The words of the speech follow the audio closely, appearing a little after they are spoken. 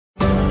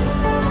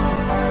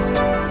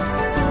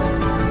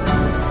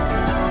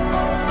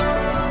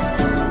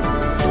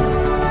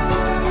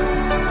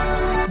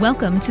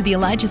Welcome to the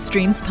Elijah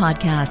Streams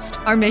podcast.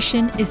 Our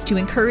mission is to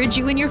encourage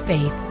you in your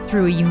faith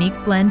through a unique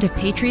blend of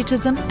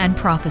patriotism and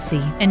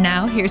prophecy. And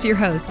now, here's your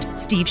host,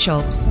 Steve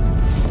Schultz.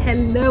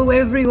 Hello,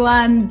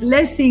 everyone.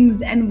 Blessings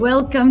and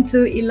welcome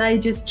to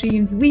Elijah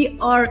Streams. We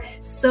are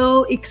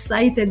so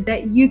excited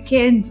that you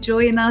can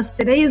join us.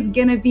 Today is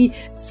going to be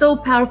so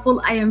powerful.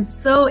 I am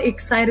so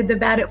excited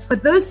about it. For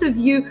those of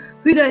you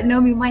who don't know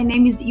me, my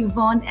name is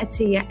Yvonne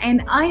Attia,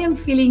 and I am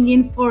filling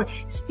in for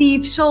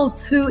Steve Schultz,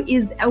 who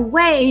is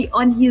away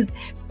on his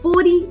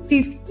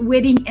 45th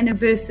wedding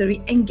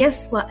anniversary. And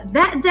guess what?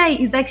 That day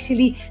is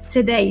actually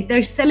today.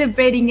 They're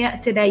celebrating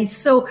it today.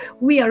 So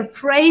we are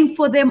praying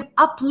for them,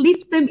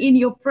 uplift them in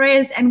your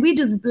prayers, and we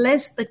just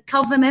bless the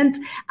covenant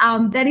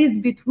that is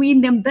between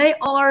them. They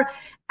are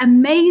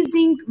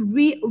amazing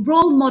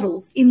role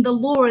models in the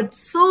Lord,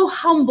 so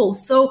humble.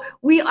 So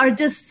we are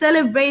just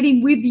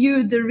celebrating with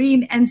you,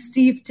 Doreen and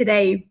Steve,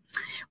 today.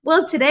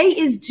 Well, today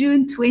is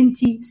June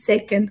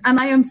 22nd,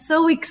 and I am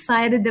so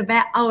excited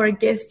about our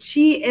guest.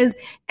 She is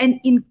an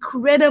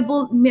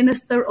incredible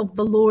minister of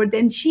the Lord,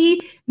 and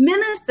she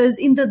ministers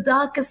in the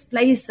darkest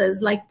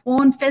places like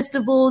porn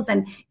festivals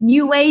and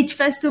New Age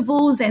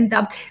festivals and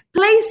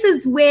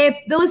places where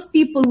those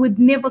people would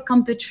never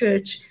come to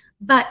church.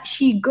 But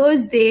she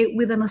goes there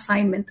with an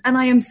assignment. And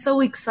I am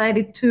so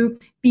excited to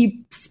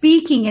be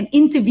speaking and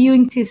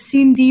interviewing to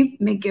Cindy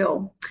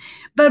Mcgill.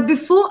 But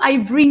before I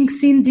bring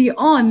Cindy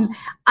on,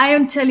 I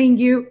am telling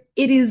you,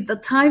 it is the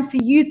time for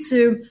you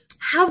to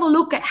have a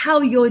look at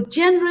how your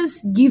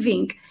generous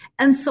giving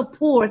and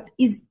support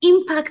is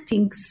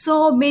impacting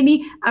so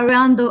many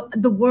around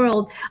the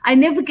world. I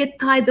never get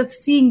tired of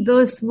seeing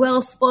those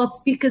well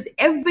spots, because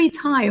every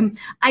time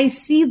I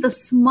see the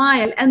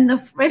smile and the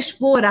fresh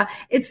water,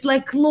 it's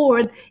like,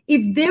 Lord,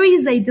 if there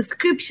is a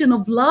description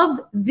of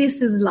love,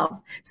 this is love.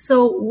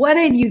 So why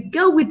don't you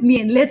go with me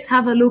and let's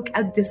have a look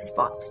at this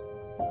spot.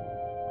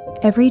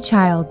 Every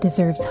child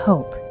deserves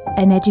hope,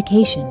 an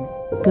education,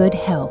 good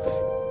health,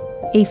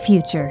 a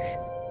future.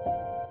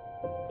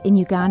 In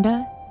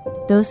Uganda,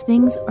 those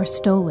things are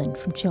stolen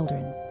from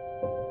children.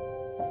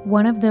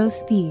 One of those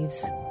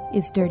thieves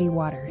is dirty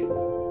water.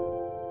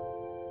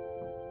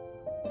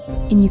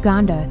 In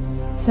Uganda,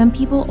 some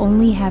people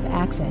only have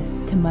access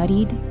to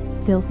muddied,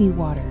 filthy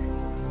water.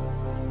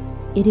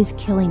 It is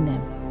killing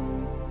them.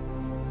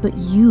 But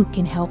you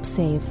can help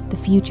save the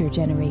future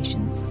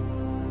generations.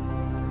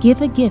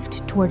 Give a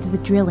gift towards the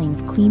drilling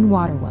of clean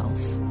water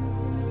wells.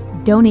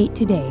 Donate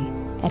today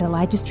at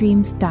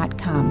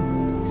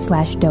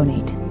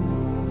ElijahStreams.com/donate.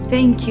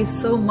 Thank you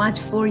so much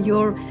for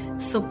your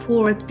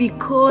support.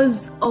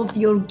 Because of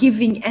your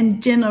giving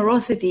and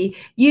generosity,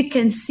 you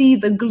can see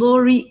the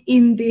glory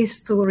in this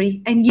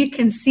story, and you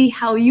can see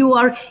how you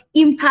are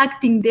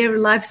impacting their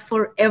lives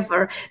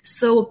forever.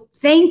 So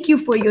thank you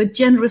for your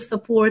generous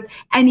support.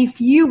 And if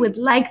you would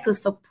like to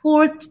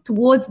support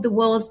towards the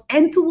walls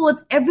and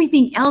towards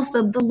everything else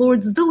that the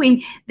Lord's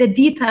doing, the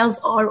details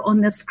are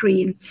on the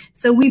screen.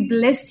 So we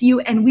bless you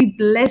and we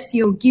bless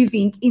your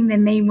giving in the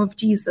name of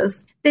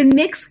Jesus. The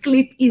next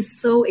clip is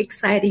so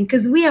exciting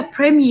because we are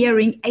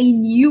premiering a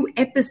new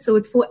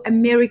episode for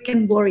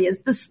American Warriors.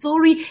 The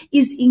story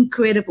is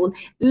incredible.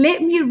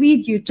 Let me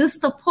read you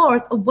just a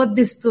part of what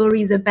this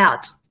story is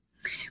about.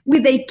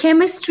 With a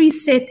chemistry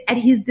set at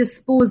his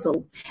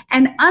disposal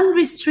and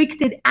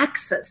unrestricted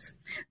access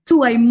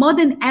to a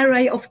modern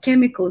array of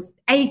chemicals,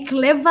 a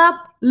clever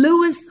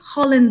Lewis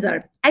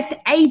Hollander at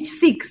age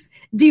 6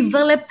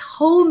 developed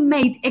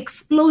homemade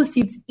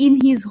explosives in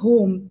his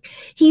home.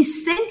 He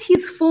sent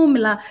his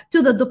formula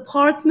to the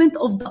Department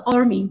of the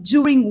Army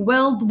during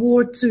World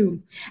War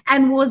II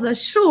and was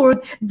assured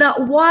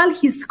that while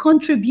his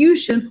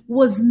contribution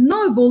was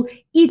noble,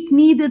 it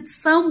needed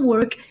some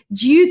work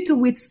due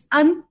to its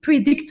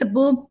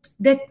unpredictable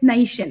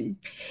detonation.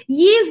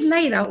 Years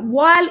later,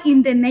 while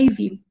in the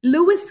Navy,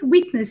 Lewis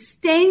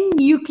witnessed 10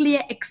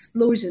 nuclear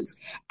explosions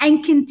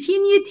and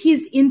continued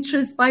his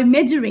interest by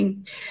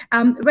measuring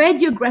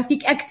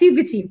radiographic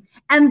activity.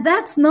 And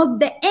that's not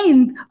the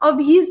end of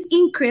his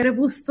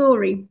incredible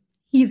story.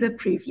 Here's a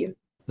preview.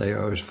 They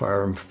always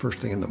fire him first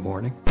thing in the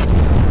morning.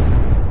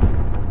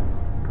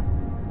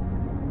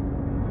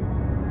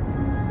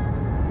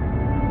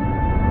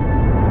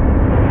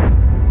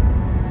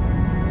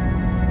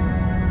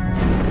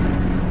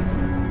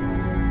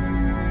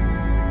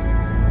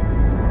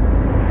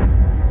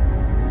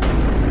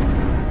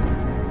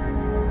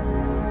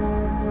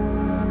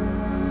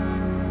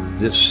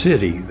 This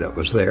city that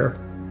was there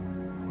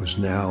was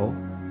now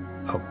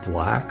a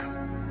black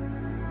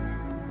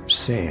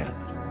sand,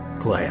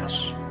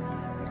 glass,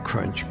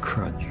 crunch,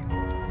 crunch.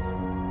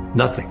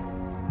 Nothing.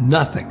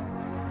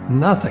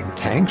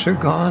 Tanks are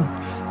gone.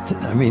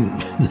 I mean,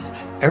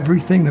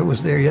 everything that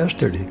was there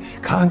yesterday,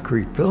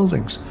 concrete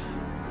buildings,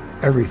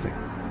 everything.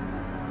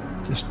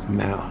 Just a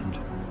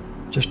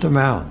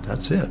mound,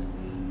 that's it.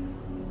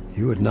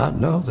 You would not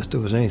know that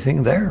there was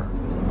anything there.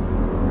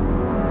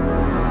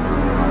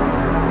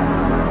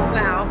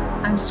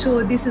 I'm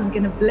sure this is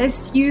going to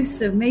bless you.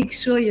 So make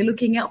sure you're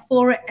looking out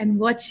for it and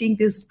watching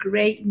this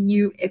great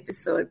new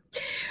episode.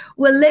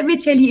 Well, let me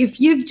tell you, if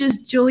you've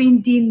just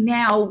joined in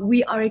now,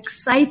 we are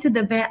excited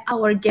about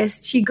our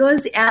guest. She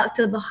goes out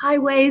to the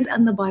highways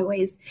and the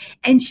byways,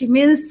 and she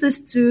ministers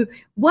to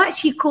what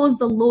she calls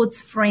the Lord's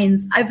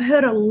friends. I've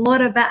heard a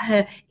lot about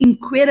her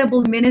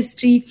incredible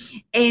ministry,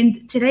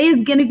 and today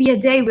is going to be a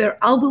day where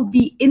I will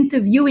be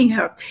interviewing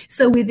her.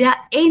 So without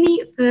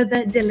any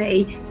further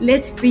delay,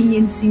 let's bring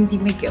in Cindy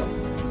Mcgill.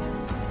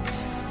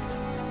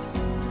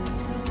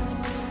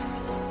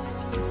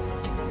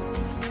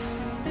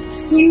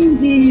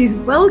 Cindy,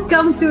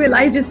 welcome to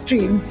Elijah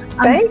Streams.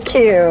 Thank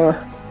you.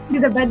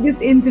 I'm about this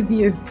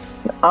interview.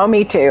 Oh,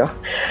 me too.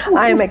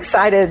 I'm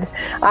excited.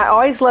 I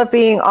always love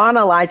being on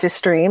Elijah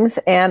Streams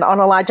and on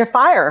Elijah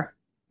Fire.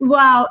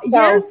 Wow.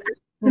 Yes,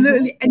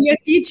 absolutely. And your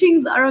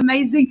teachings are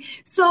amazing.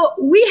 So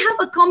we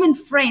have a common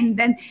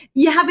friend, and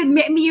you haven't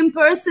met me in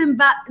person,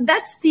 but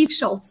that's Steve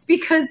Schultz,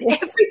 because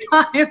every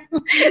time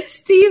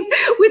Steve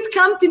would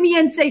come to me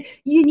and say,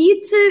 you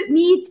need to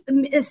meet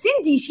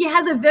Cindy. She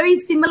has a very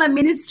similar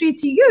ministry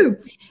to you.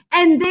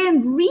 And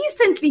then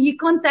recently he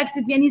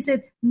contacted me and he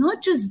said,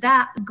 not just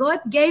that, God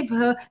gave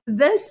her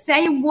the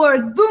same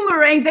word,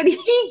 boomerang, that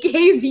he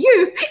gave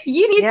you.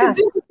 You need to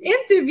do an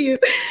interview.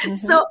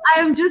 So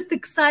I am just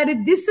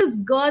excited. This is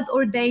God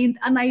ordained,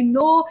 and I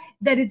know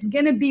that it's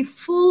going to be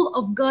full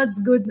of God's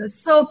goodness.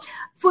 So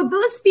for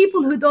those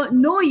people who don't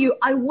know you,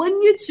 I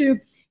want you to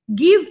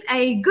give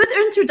a good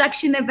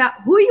introduction about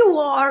who you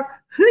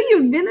are, who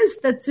you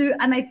minister to.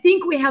 And I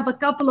think we have a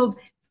couple of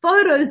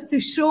photos to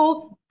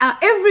show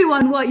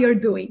everyone what you're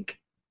doing.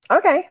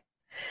 Okay.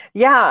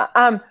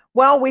 Yeah.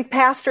 Well, we've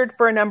pastored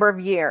for a number of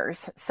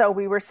years. So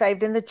we were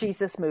saved in the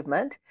Jesus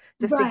movement,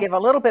 just to give a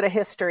little bit of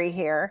history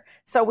here.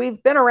 So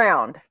we've been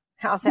around.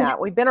 How's that? Yeah.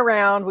 We've been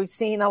around. We've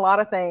seen a lot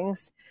of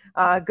things,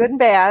 good and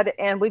bad.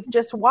 And we've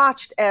just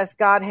watched as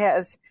God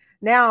has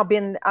now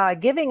been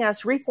giving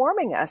us,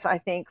 reforming us, I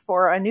think,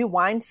 for a new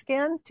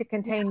wineskin to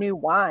contain new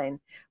wine,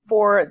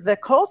 for the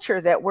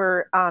culture that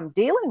we're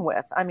dealing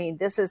with. I mean,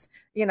 this is,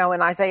 in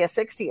Isaiah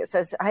 60, it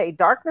says, hey,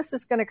 darkness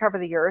is going to cover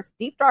the earth.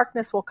 Deep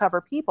darkness will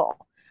cover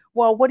people.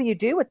 Well, what do you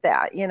do with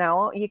that? You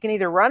can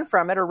either run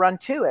from it or run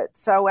to it.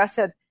 So I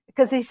said,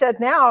 because he said,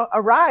 now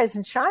arise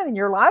and shine and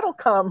your light will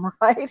come,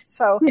 right?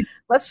 So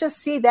let's just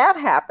see that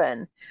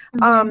happen.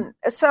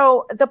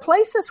 So the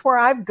places where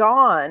I've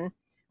gone,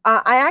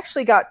 I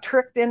actually got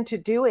tricked into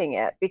doing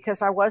it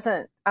because I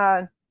wasn't,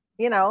 I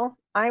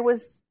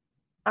was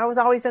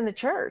always in the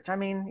church. I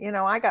mean,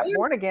 I got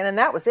born again and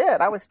that was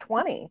it. I was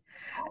 20.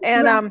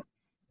 And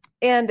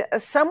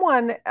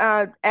someone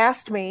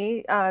asked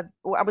me, I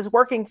was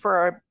working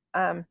for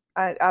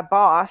a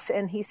boss,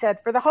 and he said,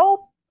 for the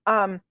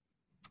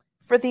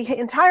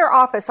entire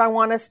office, I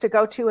want us to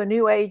go to a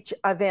New Age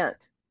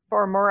event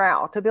for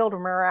morale, to build a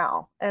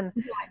morale. And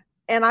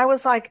I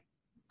was like,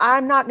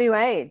 I'm not New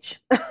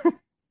Age.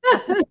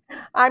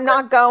 I'm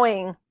not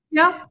going.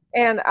 Yeah.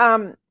 And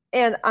I'm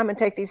going to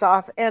take these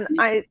off. And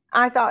I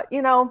thought,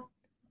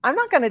 I'm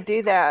not going to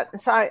do that.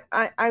 So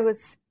I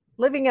was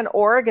living in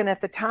Oregon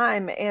at the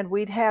time, and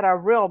we'd had a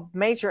real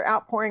major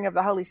outpouring of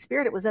the Holy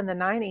Spirit. It was in the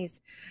 90s.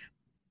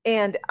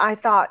 And I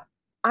thought,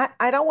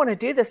 I don't want to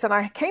do this. And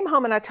I came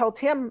home and I told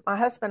Tim, my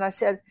husband, I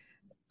said,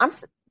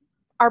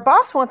 our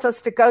boss wants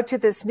us to go to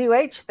this New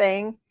Age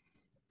thing.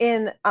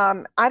 And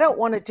I don't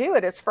want to do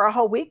it. It's for a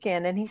whole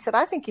weekend. And he said,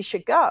 I think you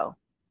should go.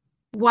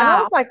 Wow. And I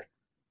was like,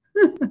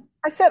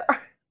 I said,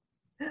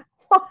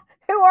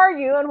 who are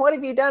you and what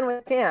have you done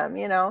with Tim?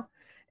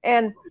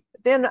 And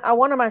then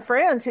one of my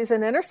friends who's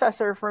an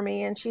intercessor for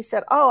me, and she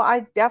said, oh,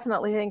 I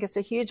definitely think it's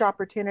a huge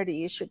opportunity.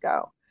 You should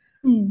go.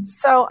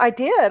 So I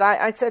did.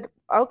 I said,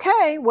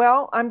 okay,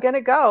 well, I'm going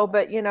to go,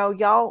 but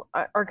y'all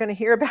are going to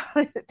hear about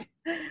it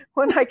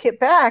when I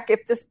get back.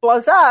 If this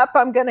blows up,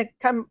 I'm going to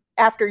come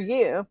after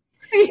you.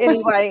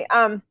 Anyway.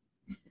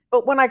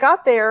 But when I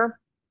got there,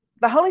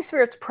 the Holy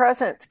Spirit's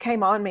presence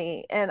came on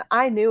me, and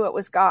I knew it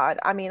was God.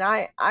 I mean,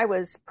 I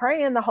was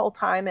praying the whole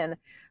time and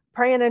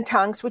praying in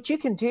tongues, which you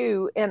can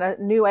do in a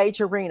New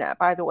Age arena,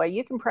 by the way.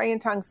 You can pray in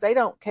tongues. They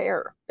don't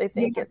care. They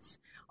think it's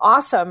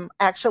awesome,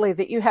 actually,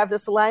 that you have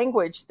this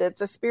language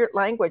that's a spirit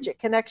language. It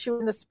connects you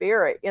in the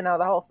spirit, the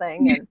whole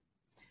thing. And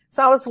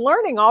so I was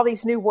learning all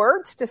these new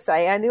words to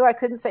say. I knew I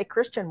couldn't say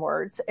Christian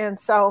words. And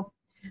so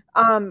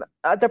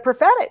the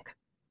prophetic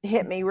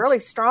hit me really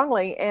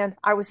strongly. And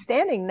I was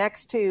standing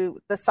next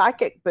to the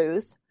psychic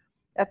booth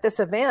at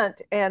this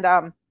event, and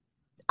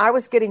I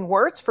was getting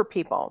words for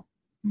people.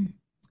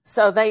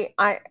 So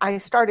I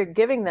started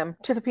giving them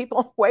to the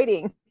people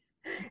waiting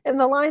in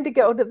the line to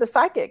go to the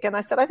psychic. And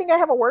I said, I think I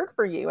have a word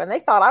for you. And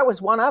they thought I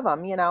was one of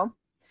them,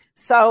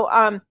 So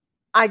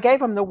I gave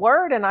them the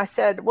word, and I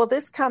said, well,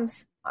 this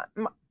comes,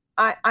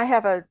 I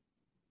have a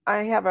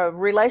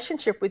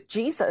relationship with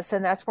Jesus,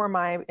 and that's where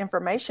my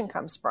information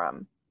comes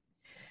from.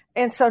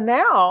 And so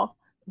now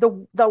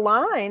the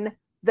line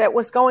that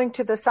was going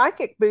to the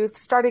psychic booth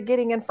started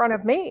getting in front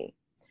of me.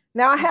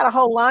 Now I had a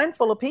whole line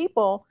full of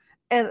people,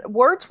 and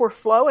words were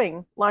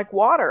flowing like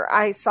water.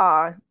 I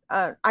saw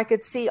I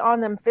could see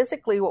on them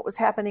physically what was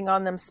happening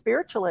on them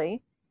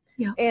spiritually.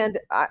 Yeah. And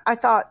I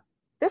thought,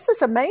 this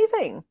is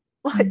amazing.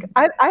 Like,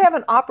 I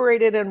haven't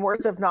operated in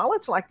words of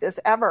knowledge like this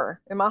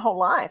ever in my whole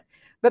life.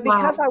 But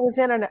because I was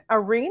in an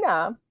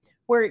arena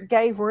where it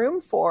gave room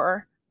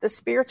for the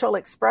spiritual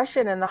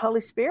expression, and the Holy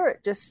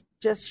Spirit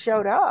just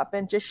showed up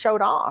and just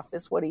showed off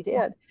is what he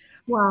did.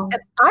 Wow.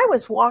 And I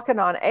was walking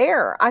on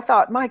air. I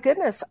thought, my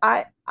goodness,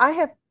 I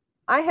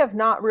have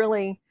not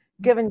really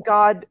given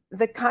God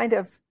the kind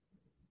of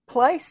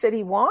place that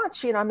he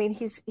wants. You know, I mean,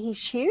 he's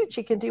huge.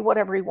 He can do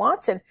whatever he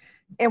wants.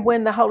 And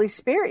when the Holy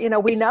Spirit, you know,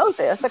 we know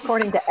this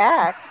according to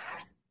Acts,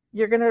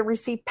 you're going to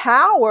receive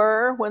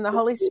power when the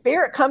Holy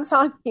Spirit comes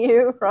on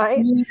you,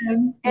 right?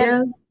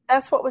 And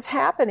that's what was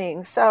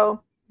happening.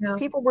 So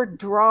people were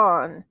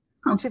drawn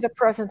to the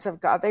presence of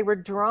God. They were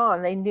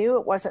drawn. They knew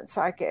it wasn't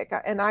psychic.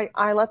 And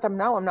I let them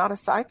know I'm not a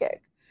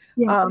psychic.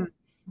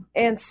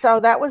 And so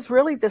that was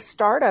really the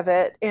start of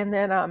it. And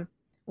then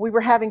we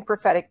were having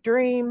prophetic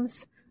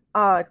dreams.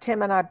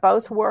 Tim and I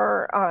both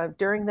were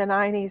during the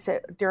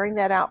 90s, during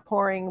that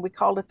outpouring. We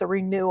called it the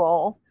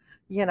renewal.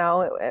 You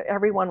know,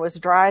 everyone was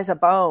dry as a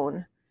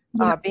bone,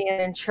 being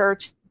in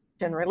church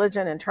and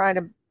religion and trying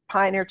to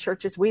pioneer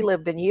churches. We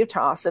lived in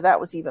Utah, so that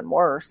was even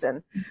worse.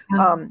 And,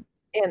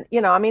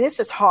 you know, I mean, it's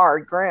just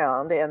hard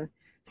ground. And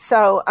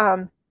so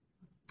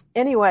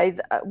anyway,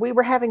 we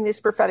were having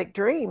these prophetic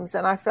dreams,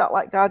 and I felt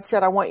like God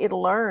said, I want you to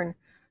learn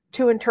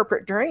to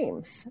interpret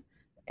dreams.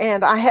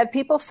 And I had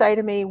people say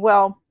to me,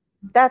 well,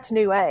 that's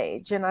New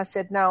Age. And I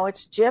said, no,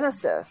 it's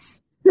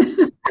Genesis.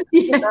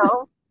 You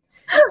know?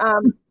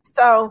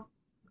 So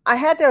I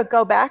had to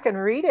go back and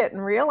read it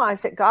and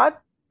realize that God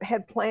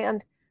had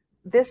planned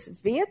this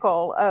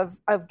vehicle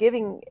of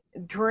giving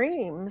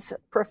dreams,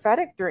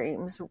 prophetic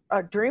dreams,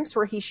 dreams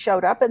where he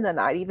showed up in the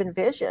night, even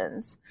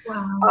visions.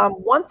 Wow.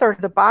 1/3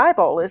 of the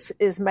Bible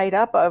is made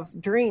up of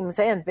dreams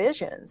and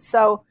visions.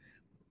 So,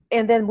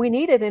 and then we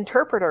needed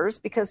interpreters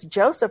because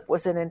Joseph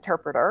was an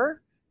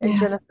interpreter in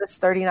Genesis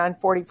 39,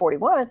 40,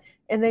 41.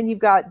 And then you've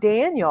got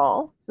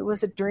Daniel, who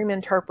was a dream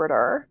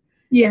interpreter.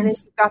 And then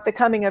you've got the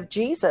coming of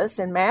Jesus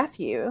in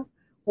Matthew,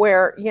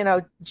 where, you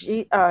know,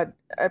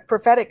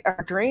 prophetic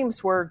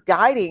dreams were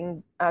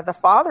guiding the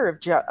father of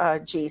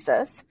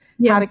Jesus,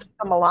 how to keep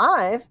him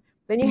alive.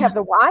 Then you have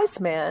the wise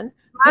men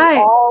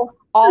who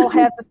all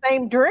had the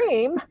same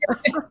dream.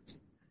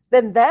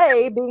 Then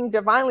they being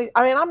divinely,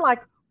 I mean, I'm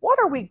like, what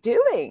are we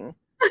doing?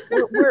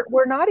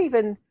 We're not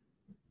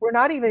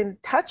even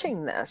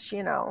touching this,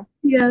 you know.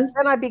 Yes.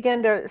 Then I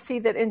began to see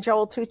that in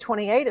Joel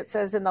 2:28 it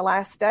says, in the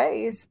last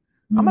days,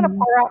 I'm going to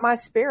pour out my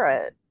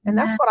spirit. And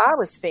that's what I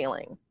was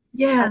feeling.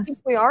 Yes. I think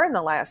we are in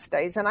the last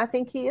days, and I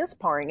think he is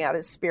pouring out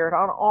his spirit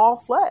on all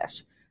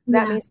flesh.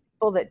 That means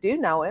people that do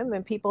know him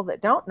and people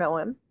that don't know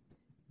him.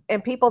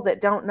 And people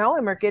that don't know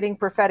him are getting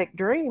prophetic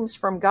dreams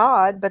from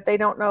God, but they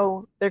don't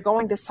know, they're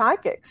going to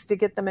psychics to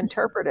get them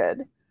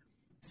interpreted.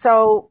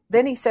 So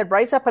then he said,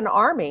 raise up an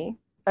army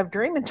of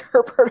dream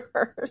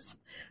interpreters.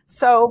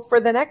 So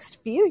for the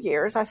next few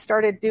years, I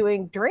started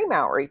doing dream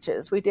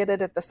outreaches. We did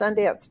it at the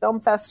Sundance Film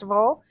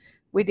Festival.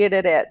 We did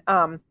it at,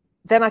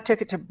 then I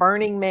took it to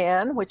Burning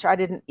Man, which I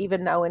didn't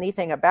even know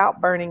anything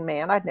about Burning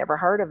Man. I'd never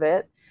heard of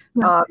it.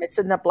 It's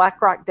in the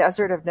Black Rock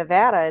Desert of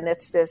Nevada. And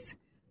it's this,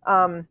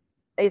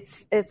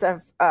 it's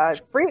a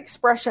free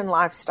expression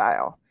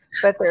lifestyle,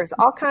 but there's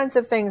all kinds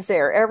of things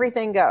there.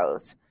 Everything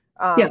goes.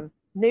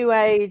 New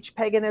Age,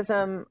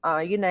 paganism,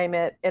 you name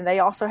it. And they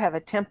also have a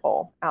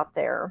temple out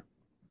there.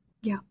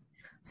 Yeah.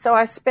 So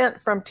I spent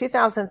from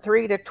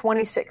 2003 to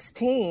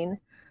 2016,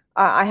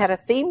 I had a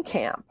theme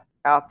camp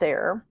out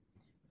there,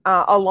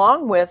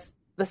 along with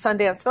the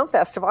Sundance Film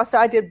Festival. So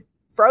I did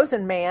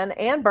Frozen Man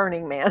and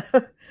Burning Man.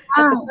 The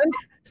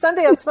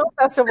Sundance Film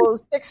Festival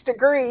is 6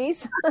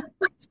 degrees.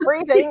 It's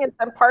freezing. It's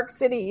in Park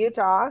City,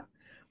 Utah.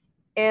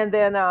 And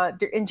then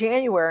in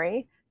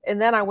January, and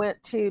then I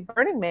went to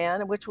Burning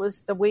Man, which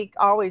was the week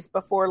always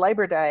before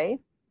Labor Day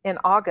in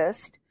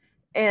August,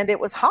 and it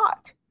was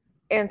hot.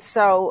 And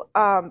so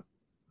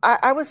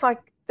I was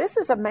like, this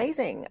is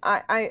amazing.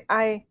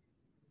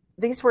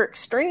 These were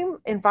extreme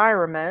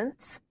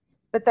environments,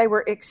 but they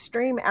were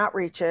extreme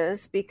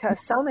outreaches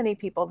because so many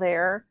people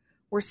there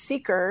were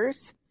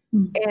seekers,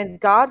 and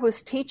God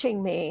was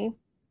teaching me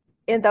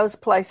in those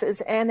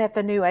places and at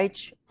the New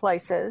Age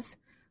places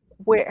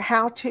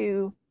how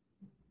to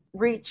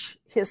reach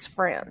his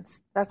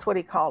friends. That's what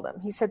he called them.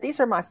 He said,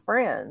 these are my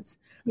friends.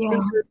 Yeah.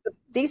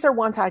 These are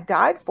ones I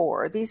died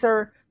for. These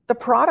are the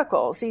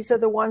prodigals. These are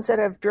the ones that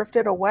have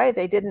drifted away.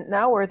 They didn't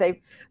know, or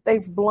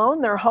they've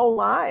blown their whole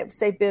lives.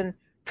 They've been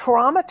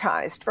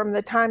traumatized from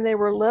the time they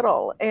were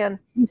little. And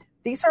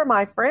these are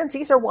my friends.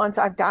 These are ones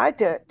I've died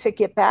to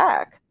get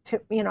back to,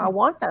 you know, I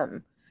want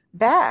them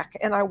back,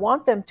 and I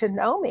want them to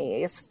know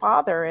me as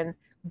father and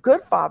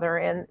good father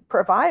and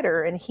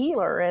provider and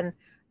healer and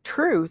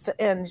truth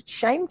and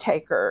shame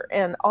taker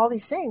and all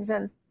these things.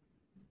 And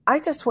I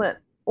just went,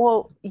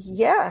 well,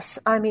 yes.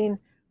 I mean,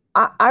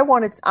 I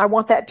want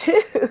that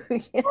too,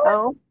 you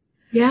know?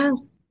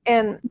 Yes.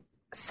 And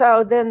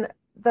so then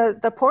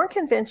the porn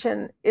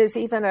convention is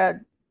even a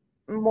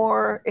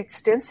more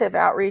extensive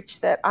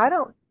outreach that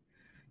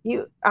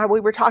we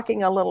were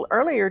talking a little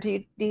earlier.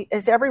 Can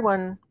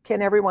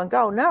everyone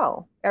go?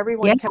 No,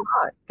 everyone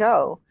cannot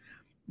go,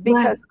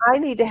 because I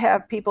need to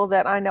have people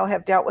that I know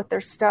have dealt with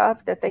their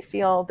stuff, that they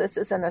feel this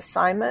is an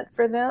assignment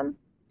for them.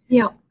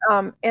 Yeah.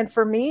 And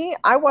for me,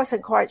 I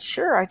wasn't quite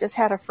sure. I just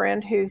had a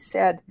friend who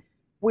said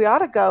we ought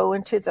to go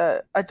into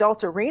the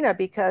adult arena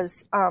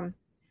because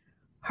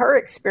her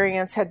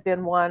experience had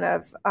been one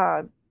of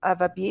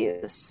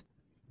abuse.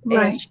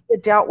 Right. And she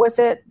had dealt with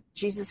it.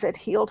 Jesus had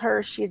healed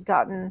her. She had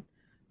gotten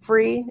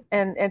free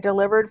and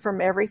delivered from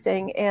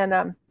everything.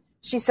 And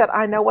she said,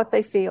 I know what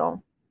they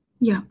feel.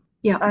 Yeah.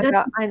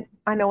 Yeah.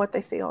 I know what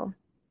they feel.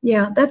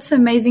 Yeah, that's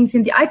amazing,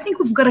 Cindy. I think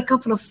we've got a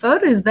couple of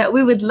photos that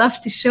we would love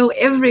to show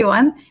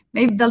everyone.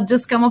 Maybe they'll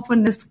just come up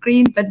on the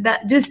screen, but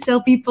that just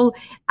tell people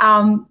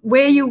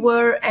where you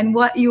were and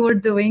what you were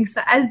doing.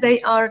 So as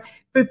they are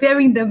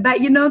preparing them. But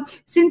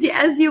Cindy,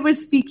 as you were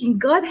speaking,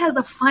 God has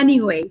a funny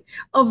way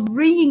of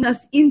bringing us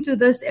into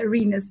those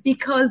arenas,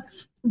 because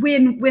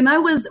when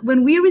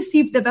we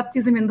received the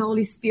baptism in the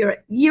Holy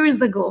Spirit years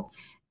ago,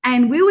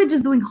 and we were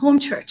just doing home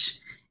church.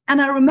 And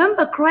I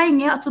remember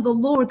crying out to the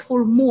Lord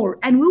for more.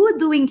 And we were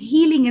doing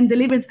healing and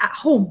deliverance at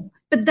home,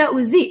 but that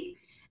was it.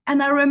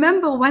 And I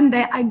remember one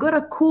day I got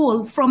a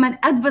call from an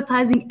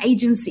advertising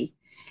agency.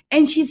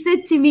 And she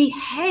said to me,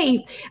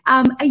 hey,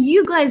 are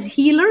you guys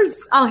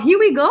healers? Oh, here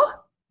we go.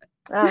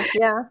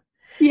 Yeah.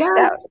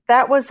 Yes.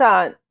 That was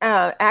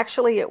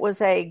actually, it was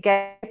a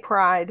gay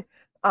pride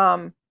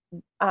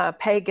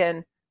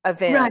pagan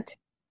event. Right.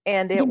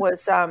 And it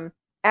was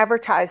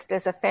advertised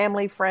as a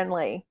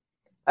family-friendly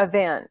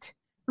event.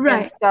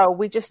 Right. And so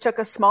we just took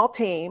a small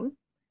team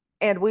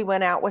and we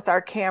went out with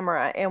our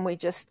camera and we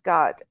just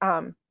got,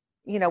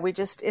 we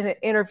just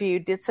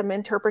interviewed, did some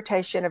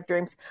interpretation of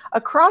dreams.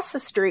 Across the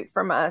street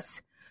from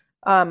us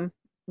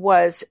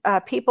was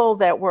people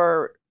that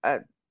were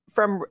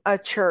from a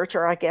church,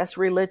 or I guess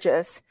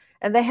religious,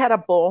 and they had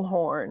a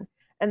bullhorn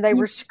and they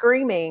were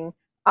screaming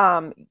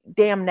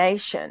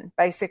damnation.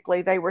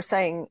 Basically, they were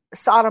saying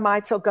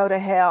sodomites will go to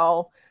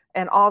hell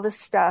and all this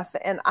stuff.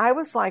 And I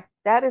was like,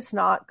 that is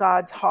not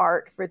God's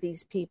heart for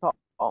these people.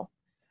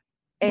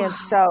 And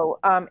so,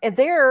 and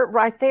they're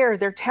right there,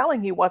 they're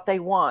telling you what they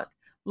want.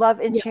 Love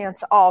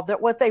enchants all.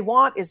 That what they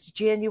want is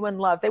genuine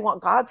love. They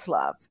want God's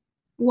love.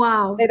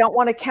 Wow. They don't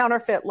want a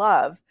counterfeit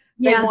love.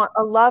 They want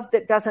a love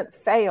that doesn't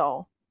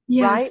fail.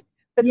 Yes. Right?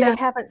 But they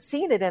haven't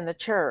seen it in the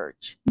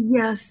church.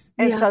 Yes.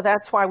 And so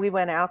that's why we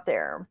went out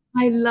there.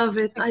 I love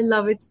it. I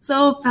love it.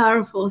 So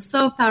powerful.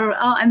 So powerful.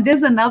 Oh, and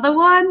there's another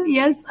one.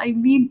 Yes. I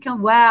mean,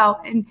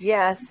 wow. And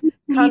yes,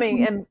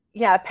 coming and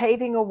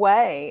paving a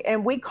way.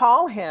 And we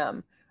call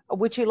him,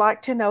 would you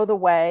like to know the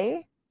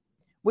way?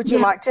 Would you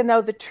like to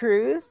know the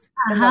truth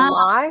and the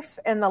life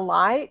and the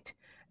light?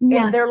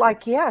 Yes. And they're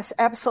like, yes,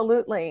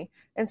 absolutely.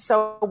 And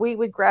so we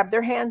would grab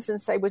their hands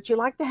and say, would you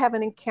like to have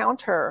an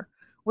encounter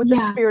with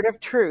the spirit of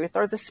truth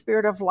or the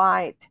spirit of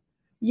light?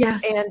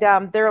 Yes.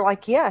 And they're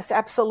like, yes,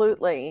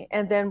 absolutely.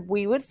 And then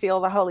we would feel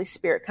the Holy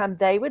Spirit come.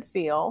 They would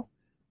feel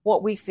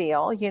what we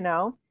feel,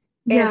 and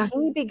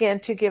he began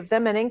to give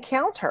them an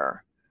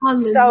encounter.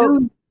 Hallelujah.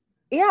 So,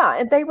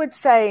 and they would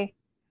say,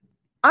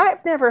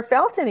 I've never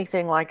felt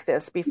anything like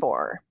this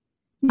before.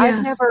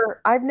 Yes.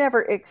 I've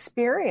never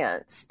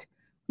experienced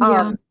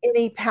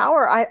any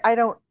power.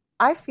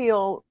 I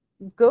feel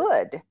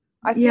good.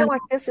 I feel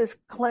like this is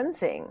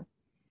cleansing.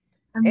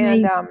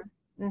 Amazing.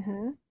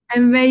 And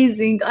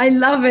amazing. I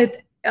love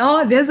it.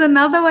 Oh, there's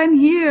another one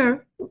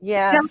here.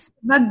 Yes. Tell us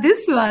about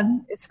this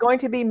one. It's going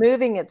to be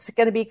moving. It's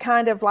going to be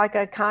kind of like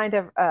a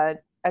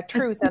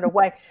truth in a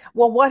way.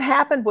 Well, what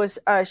happened was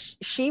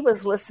she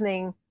was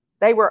listening.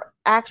 They were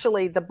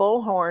actually, the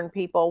bullhorn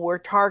people were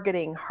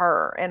targeting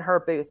her and her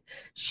booth.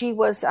 She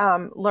was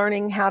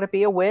learning how to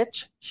be a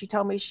witch. She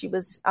told me she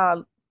was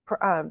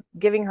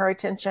giving her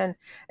attention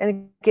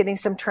and getting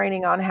some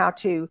training on how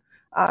to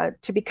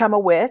become a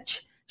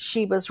witch.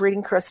 She was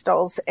reading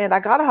crystals, and I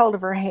got a hold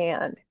of her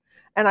hand.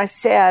 And I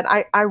said,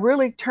 I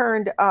really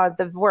turned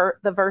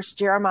the verse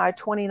Jeremiah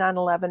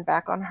 29:11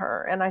 back on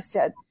her. And I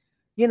said,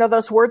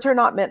 those words are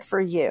not meant for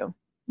you.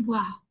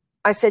 Wow.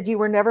 I said, you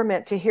were never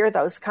meant to hear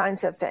those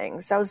kinds of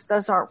things.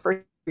 Those aren't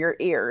for your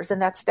ears.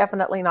 And that's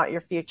definitely not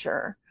your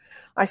future.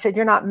 I said,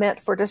 you're not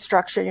meant for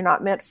destruction. You're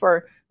not meant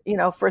for,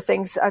 for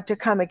things to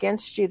come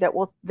against you that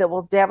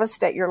will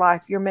devastate your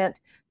life. You're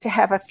meant to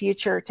have a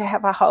future, to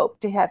have a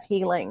hope, to have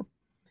healing.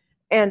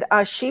 And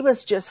she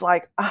was just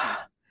like,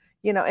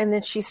 and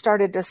then she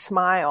started to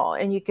smile,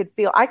 and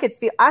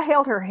I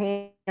held her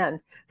hand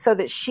so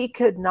that she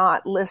could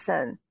not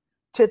listen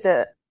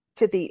to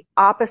the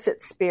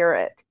opposite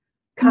spirit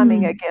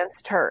coming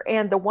against her.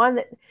 And the one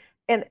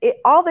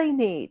all they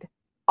need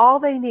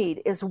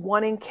is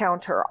one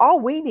encounter. All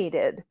we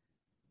needed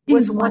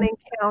was one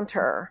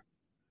encounter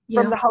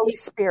from the Holy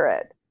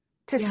Spirit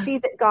to see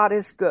that God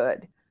is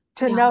good,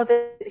 to know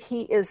that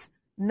he is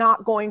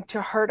not going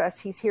to hurt us.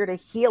 He's here to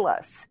heal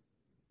us.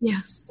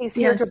 Yes. He's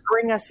here to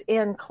bring us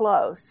in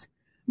close.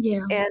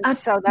 Yeah. And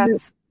Absolutely.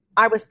 so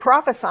I was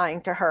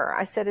prophesying to her.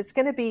 I said,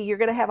 you're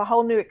going to have a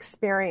whole new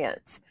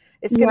experience.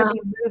 It's going to Yeah.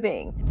 be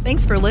moving.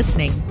 Thanks for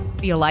listening.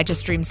 The Elijah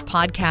Streams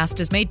podcast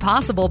is made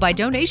possible by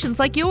donations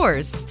like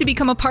yours. To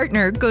become a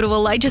partner, go to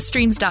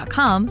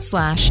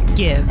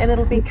ElijahStreams.com/give. And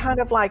it'll be kind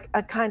of like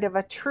a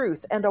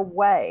truth and a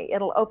way.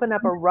 It'll open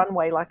up a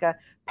runway, like a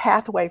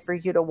pathway for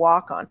you to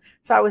walk on.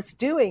 So I was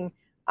doing,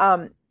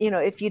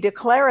 if you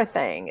declare a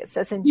thing, it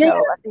says in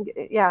Job, I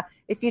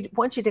think,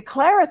 once you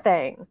declare a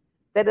thing,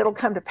 that it'll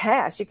come to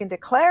pass. You can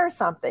declare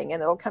something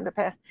and it'll come to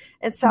pass.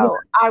 And so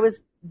I was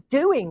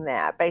doing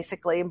that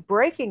basically and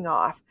breaking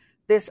off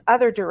this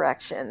other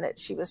direction that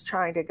she was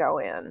trying to go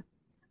in.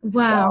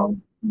 Wow. So,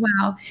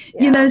 wow.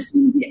 yeah.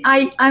 Cindy,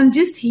 I'm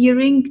just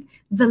hearing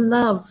the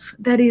love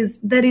that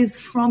is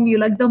from you,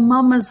 like the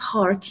mama's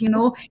heart,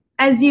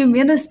 as you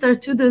minister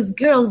to those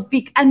girls.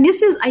 And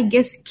this is, I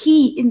guess,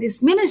 key in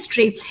this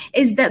ministry,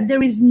 is that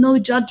there is no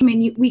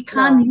judgment. We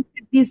can't look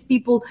at these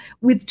people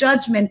with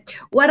judgment.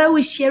 What I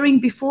was sharing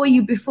before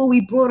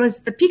we brought us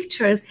the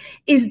pictures,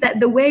 is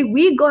that the way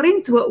we got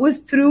into it was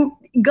through,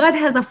 God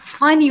has a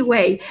funny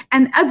way,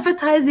 an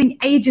advertising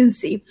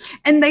agency.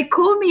 And they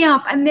call me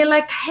up and they're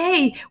like,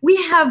 hey, we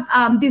have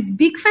this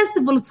big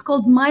festival. It's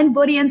called Mind,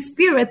 Body, and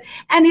Spirit.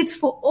 And it's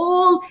for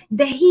all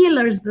the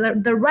healers,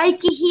 the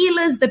Reiki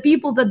healers, the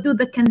people that do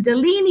the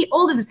Kundalini,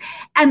 all of this.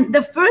 And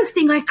the first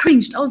thing, I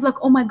cringed. I was like,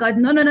 oh my God,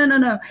 no.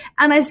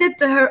 And I said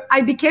to her,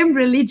 I became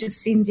religious,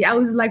 Cindy. I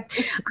was like,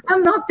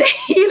 I'm not the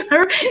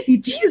healer.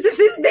 Jesus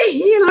is the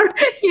healer,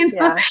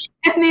 Yeah.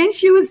 And then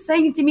she was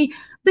saying to me,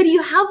 but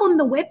you have on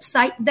the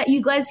website that you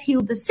guys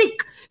heal the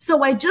sick.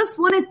 So I just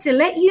wanted to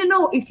let you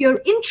know, if you're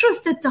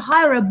interested to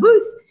hire a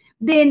booth,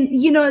 then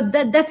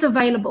that's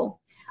available.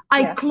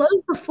 I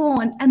closed the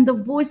phone, and the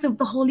voice of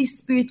the Holy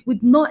Spirit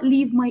would not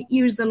leave my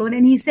ears alone.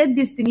 And he said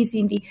this to me,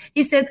 Cindy.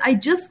 He said, I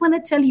just want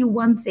to tell you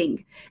one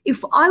thing.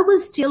 If I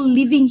was still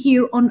living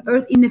here on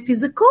earth in the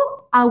physical,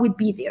 I would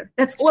be there.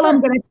 That's all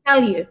I'm going to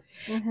tell you.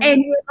 Mm-hmm.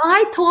 And when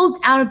I told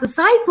our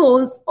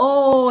disciples,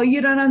 oh,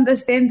 you don't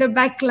understand the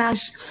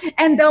backlash.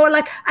 And they were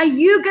like, are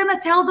you going to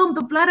tell them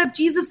the blood of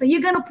Jesus? Are you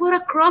going to put a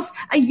cross?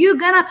 Are you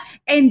going to?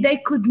 And they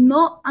could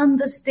not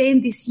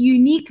understand this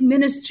unique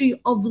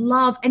ministry of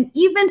love, and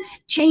even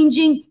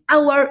changing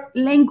our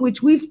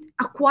language. We've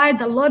acquired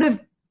a lot of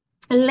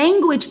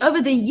language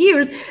over the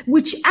years,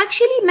 which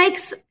actually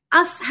makes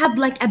us have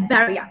like a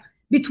barrier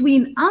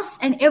between us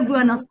and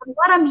everyone else. But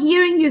what I'm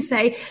hearing you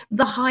say,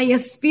 the higher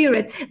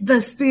spirit, the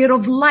spirit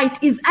of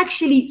light, is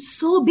actually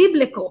so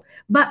biblical.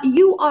 But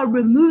you are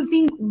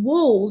removing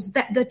walls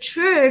that the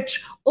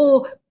church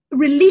or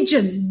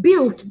religion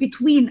built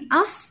between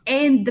us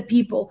and the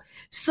people.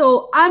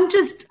 So I'm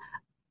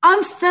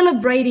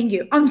celebrating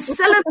you. I'm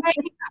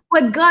celebrating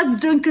what God's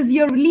doing, because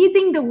you're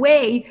leading the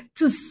way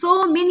to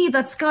so many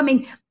that's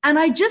coming. And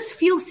I just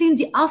feel,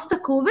 Cindy, after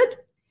COVID,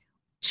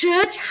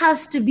 church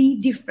has to be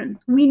different.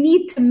 We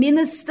need to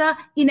minister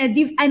in a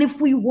and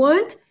if we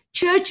won't,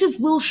 churches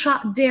will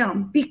shut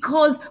down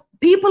because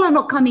people are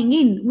not coming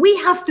in. We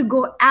have to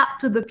go out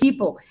to the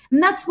people.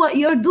 And that's what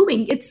you're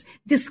doing. It's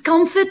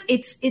discomfort.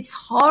 It's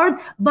hard,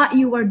 but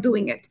you are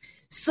doing it.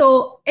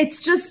 So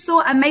it's just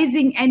so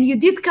amazing. And you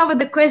did cover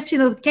the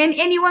question of, can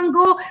anyone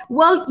go?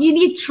 Well, you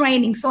need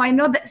training. So I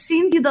know that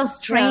Cindy does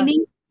training.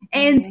 Yeah.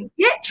 And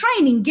get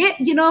training,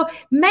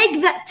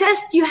 make that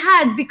test you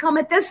had become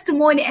a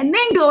testimony, and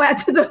then go out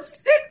to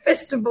those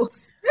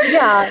festivals.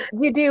 Yeah,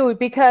 you do,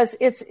 because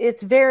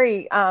it's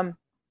very,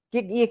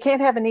 you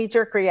can't have a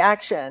knee-jerk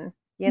reaction,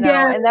 and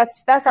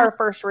that's our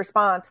first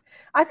response.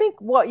 I think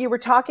what you were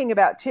talking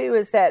about too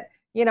is that,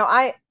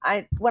 I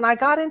when I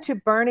got into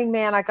Burning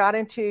Man, I got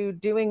into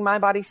doing Mind,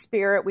 Body,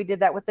 Spirit. We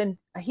did that within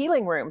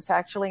healing rooms,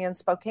 actually, in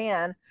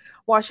Spokane,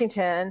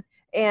 Washington.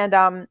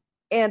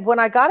 And when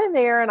I got in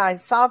there and I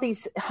saw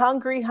these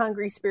hungry,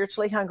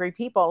 spiritually hungry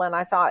people, and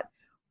I thought,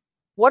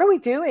 what are we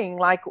doing?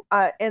 Like,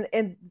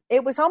 and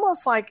it was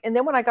almost like, and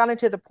then when I got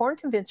into the porn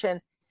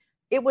convention,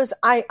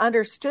 I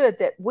understood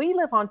that we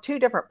live on two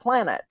different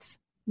planets.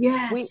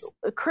 Yes.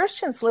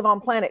 Christians live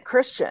on planet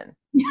Christian.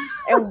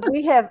 And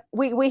we have,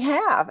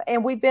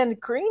 and we've been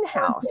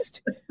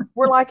greenhoused.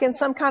 We're like in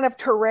some kind of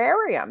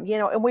terrarium,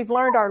 and we've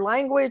learned our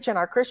language and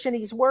our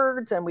Christianese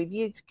words, and we've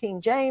used King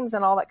James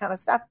and all that kind of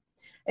stuff.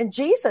 And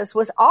Jesus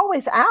was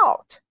always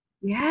out.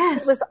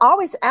 Yes. He was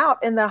always out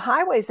in the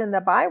highways and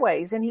the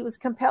byways, and he was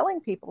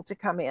compelling people to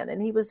come in,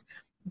 and he was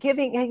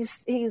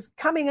he's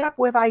coming up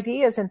with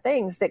ideas and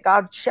things that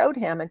God showed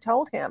him and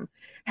told him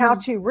how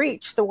to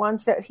reach the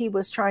ones that he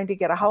was trying to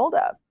get a hold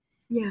of.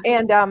 Yes.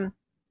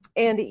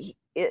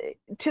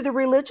 To the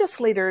religious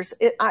leaders,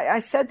 I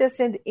said this,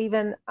 and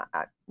even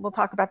we'll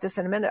talk about this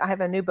in a minute. I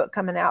have a new book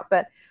coming out,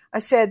 but I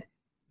said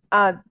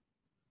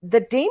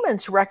the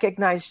demons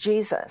recognized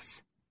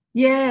Jesus.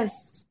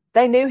 Yes.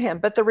 They knew him,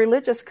 but the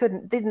religious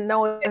didn't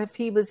know if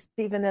he was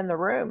even in the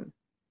room.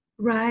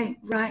 Right.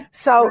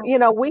 So,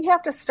 we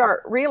have to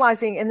start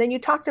realizing, and then you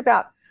talked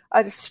about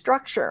a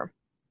structure,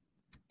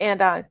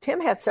 and Tim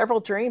had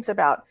several dreams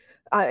about,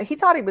 he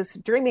thought he was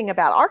dreaming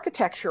about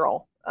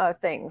architectural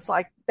things,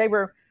 like they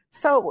were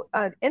so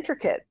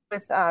intricate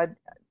with,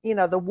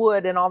 the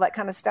wood and all that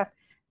kind of stuff.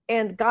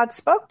 And God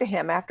spoke to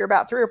him after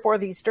about 3 or 4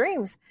 of these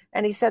dreams.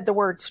 And he said the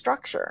word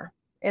structure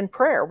in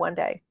prayer one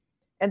day.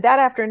 And that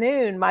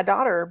afternoon, my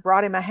daughter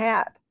brought him a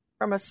hat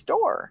from a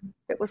store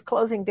that was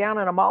closing down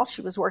in a mall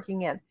she was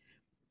working in.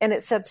 And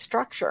it said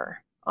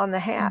structure on the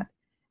hat.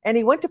 And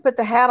he went to put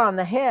the hat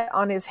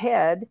on his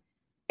head,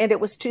 and it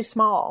was too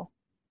small.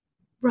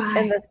 Right.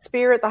 And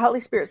the Holy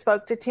Spirit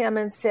spoke to Tim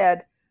and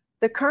said,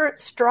 the current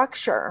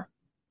structure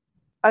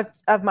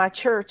of my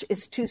church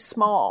is too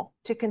small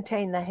to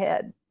contain the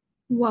head.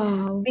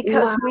 Wow.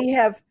 Because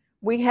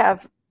we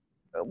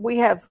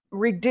have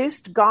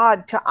reduced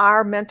God to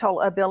our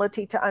mental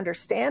ability to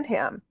understand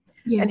him.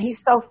 Yes. And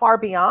he's so far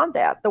beyond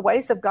that. The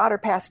ways of God are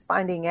past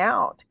finding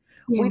out.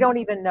 Yes. We don't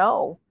even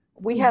know.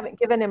 We haven't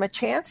given him a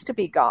chance to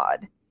be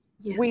God.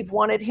 Yes. We've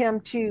wanted him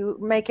to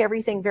make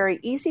everything very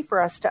easy for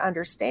us to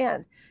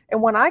understand.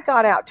 And when I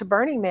got out to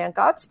Burning Man,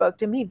 God spoke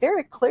to me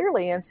very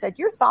clearly and said,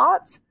 your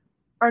thoughts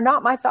are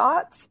not my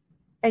thoughts,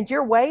 and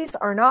your ways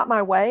are not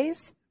my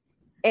ways.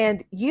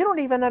 And you don't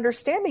even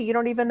understand me. You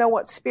don't even know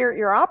what spirit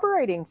you're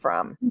operating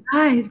from.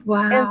 Right.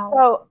 Wow. And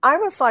so I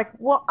was like,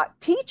 well,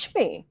 teach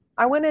me.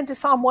 I went into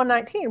Psalm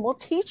 119. Well,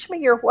 teach me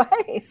your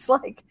ways.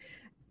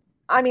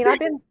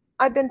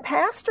 I've been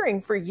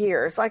pastoring for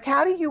years. Like,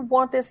 how do you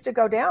want this to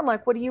go down?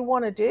 Like, what do you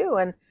want to do?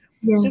 And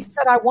he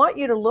said, I want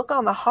you to look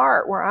on the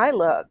heart where I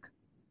look.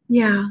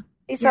 Yeah.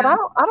 He said, I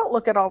don't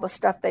look at all the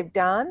stuff they've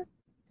done.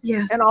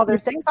 Yes. And all their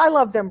things. I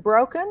love them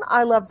broken.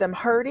 I love them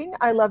hurting.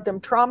 I love them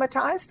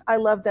traumatized. I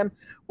love them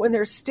when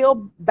they're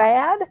still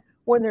bad,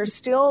 when they're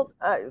still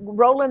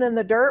rolling in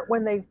the dirt,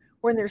 when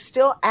they're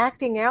still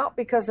acting out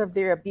because of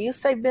their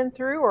abuse they've been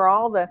through, or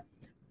all the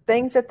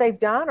things that they've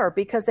done, or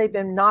because they've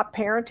been not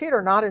parented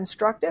or not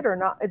instructed, or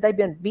not, they've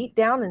been beat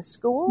down in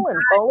school and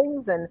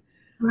bullies. And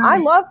I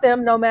love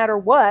them no matter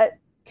what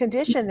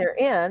condition they're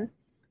in.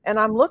 And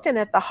I'm looking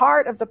at the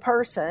heart of the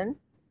person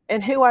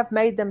and who I've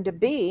made them to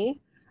be.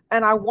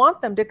 And I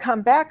want them to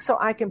come back so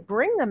I can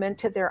bring them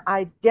into their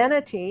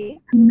identity,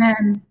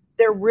 Amen.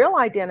 Their real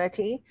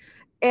identity,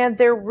 and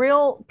their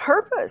real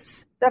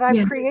purpose that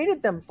I've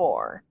created them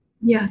for.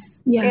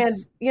 Yes.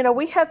 Yes. And,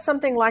 we had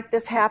something like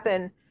this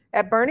happen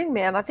at Burning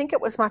Man. I think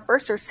it was my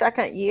first or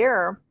second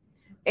year.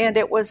 And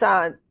it was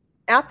out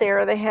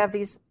there. They have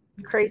these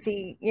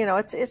crazy,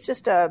 it's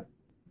just a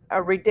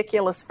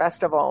ridiculous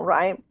festival,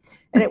 right?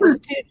 And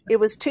it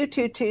was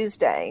Tutu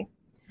Tuesday.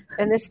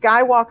 And this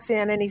guy walks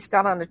in and he's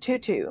got on a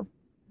tutu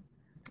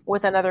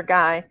with another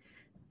guy.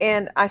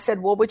 And I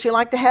said, well, would you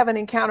like to have an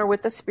encounter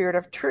with the Spirit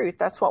of Truth?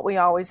 That's what we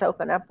always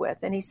open up with.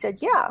 And he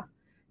said, yeah.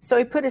 So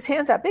he put his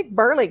hands out, big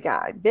burly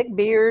guy, big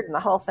beard and the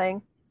whole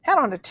thing, had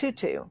on a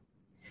tutu.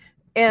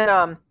 And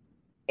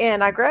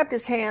I grabbed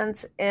his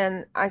hands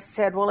and I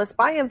said, well, it's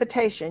by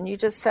invitation. You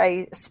just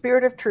say,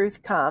 Spirit of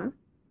Truth, come.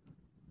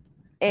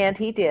 And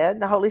he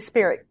did. The Holy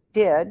Spirit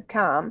did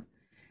come.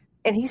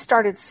 And he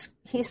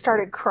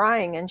started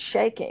crying and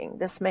shaking,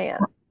 this man.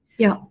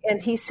 Yeah.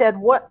 And he said,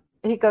 what?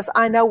 He goes,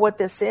 I know what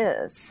this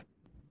is.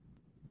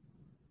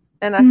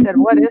 And I said,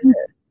 what is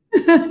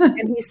it?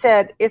 And he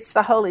said, it's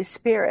the Holy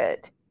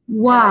Spirit.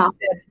 Wow. And I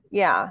said,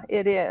 yeah,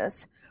 it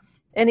is.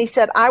 And he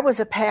said, I was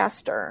a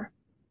pastor.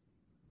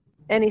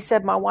 And he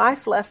said, my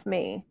wife left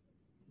me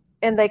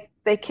and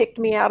they kicked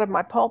me out of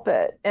my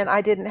pulpit and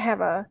I didn't have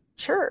a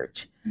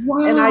church.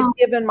 Wow. And I'd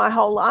given my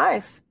whole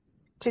life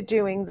to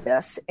doing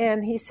this.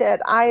 And he said,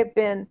 I have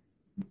been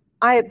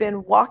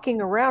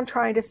walking around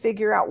trying to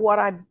figure out what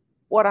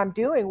I'm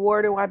doing.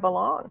 Where do I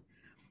belong?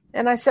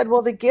 And I said,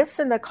 well, the gifts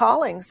and the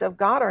callings of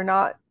God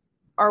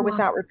are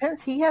without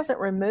repentance. He hasn't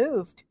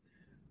removed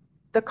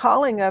the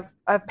calling of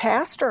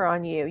pastor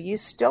on you. You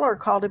still are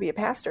called to be a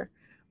pastor.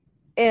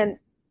 And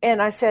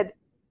I said,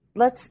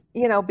 let's,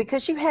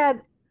 because you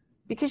had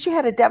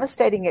a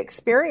devastating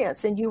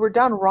experience and you were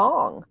done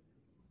wrong.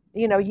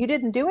 You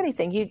didn't do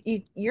anything.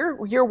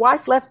 Your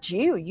wife left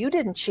you. You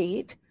didn't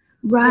cheat.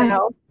 Right.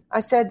 I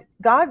said,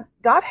 God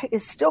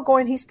is still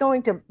going. He's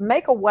going to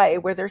make a way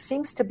where there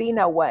seems to be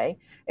no way.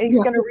 And he's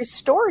going to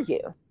restore you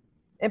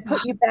and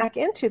put you back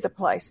into the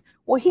place.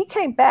 Well, he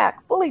came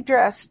back fully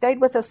dressed, stayed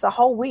with us the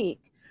whole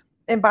week.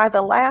 And by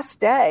the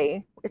last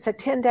day, it's a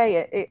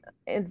 10-day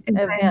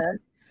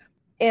event.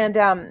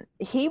 And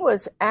he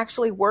was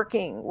actually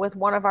working with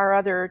one of our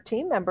other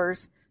team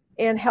members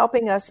in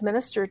helping us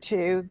minister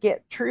to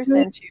get truth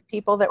into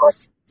people that were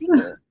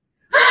seeking.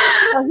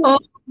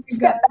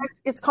 Step back.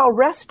 It's called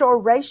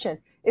restoration.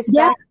 It's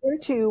back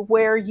into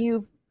where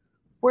you've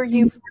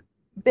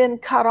been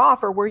cut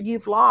off, or where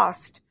you've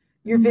lost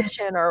your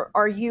vision,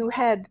 or you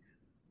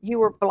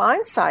were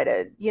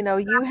blindsided. You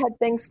had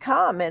things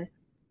come and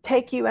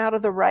take you out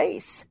of the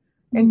race.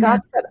 And God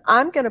said,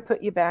 I'm going to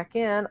put you back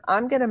in.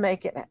 I'm going to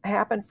make it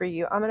happen for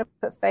you. I'm going to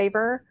put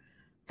favor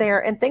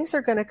there, and things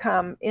are going to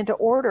come into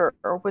order,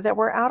 or that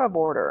we're out of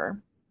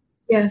order.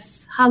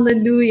 Yes.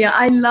 Hallelujah.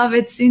 I love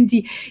it,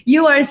 Cindy.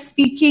 You are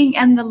speaking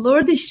and the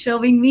Lord is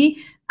showing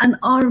me an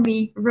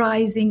army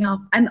rising up,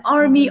 an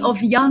army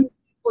of young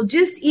people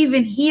just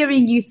even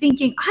hearing you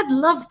thinking, I'd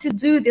love to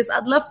do this.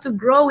 I'd love to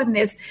grow in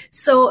this.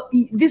 So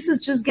this is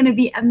just going to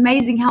be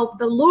amazing how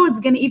the Lord's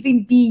going to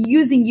even be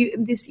using you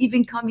in this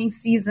even coming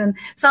season.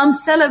 So I'm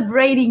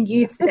celebrating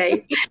you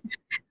today.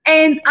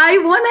 And I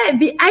want to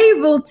be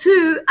able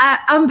to,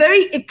 I'm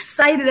very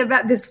excited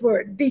about this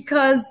word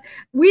because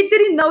we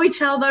didn't know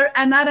each other.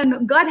 And I don't know,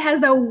 God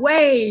has a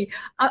way.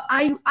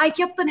 I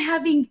kept on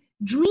having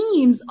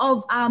dreams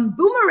of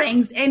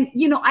boomerangs. And,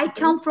 I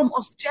come from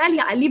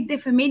Australia. I lived there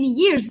for many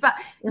years, but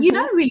you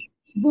don't really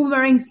see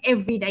boomerangs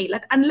every day.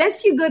 Like,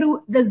 unless you go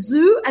to the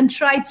zoo and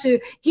try to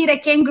hit a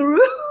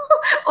kangaroo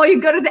or you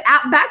go to the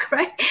outback,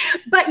 right?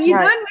 But you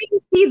don't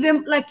really see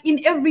them like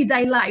in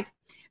everyday life.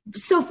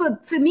 So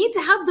for me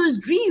to have those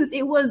dreams,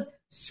 it was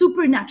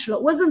supernatural.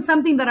 It wasn't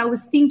something that I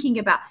was thinking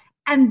about.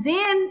 And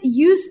then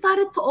you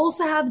started to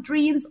also have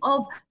dreams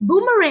of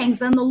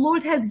boomerangs, and the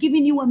Lord has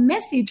given you a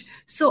message.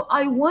 So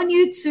I want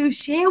you to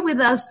share with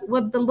us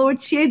what the Lord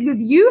shared with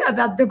you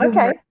about the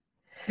boomerang.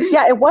 Okay.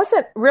 Yeah, it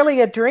wasn't really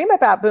a dream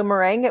about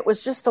boomerang. It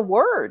was just the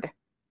word.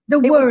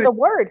 It was the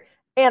word.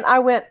 And I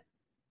went,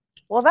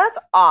 well, that's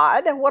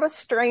odd. What a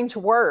strange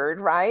word,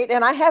 right?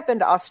 And I have been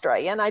to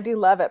Australia, and I do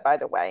love it, by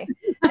the way.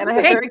 And I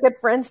have very good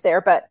friends there.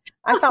 But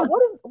I thought,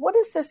 what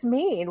does this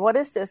mean? What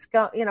is this?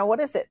 What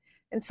is it?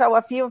 And so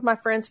a few of my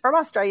friends from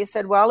Australia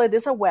said, well, it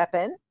is a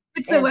weapon.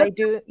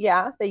 They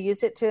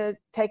use it to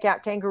take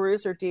out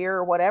kangaroos or deer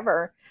or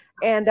whatever.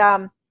 And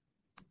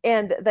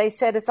they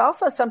said it's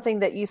also something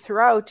that you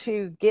throw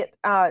to get,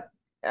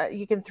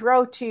 you can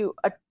throw to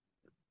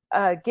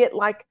get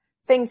like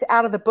things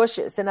out of the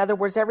bushes. In other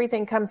words,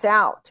 everything comes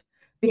out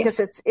because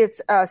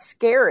it's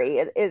scary.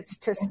 It's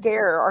to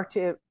scare or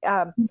to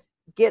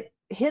get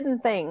hidden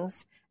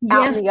things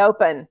out in the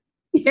open.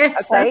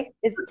 Yes. Okay.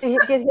 It's to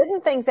get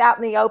hidden things out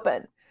in the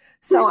open.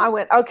 So I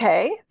went,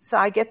 okay. So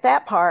I get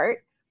that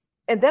part.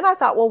 And then I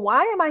thought, well,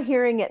 why am I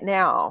hearing it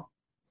now?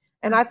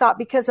 And I thought,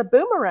 because a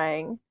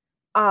boomerang,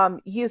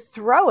 you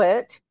throw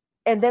it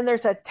and then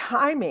there's a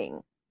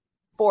timing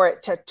for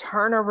it to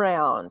turn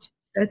around.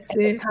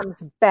 It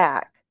comes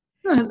back.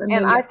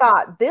 And I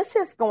thought, this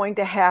is going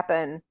to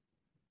happen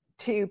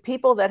to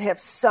people that have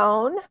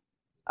sown.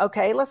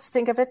 Okay, let's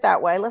think of it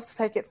that way. Let's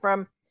take it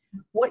from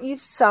what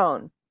you've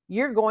sown.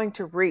 You're going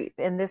to reap.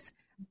 And this,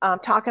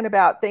 talking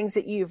about things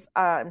that you've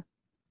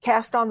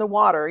cast on the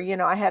water.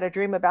 I had a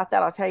dream about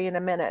that. I'll tell you in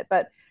a minute.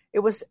 But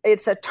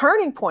it's a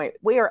turning point.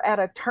 We are at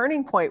a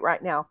turning point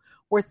right now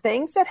where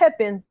things that have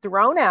been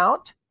thrown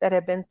out, that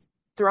have been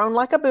thrown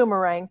like a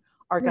boomerang,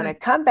 are going to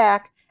come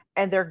back,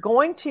 and they're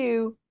going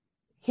to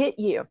hit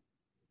you.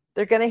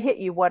 They're going to hit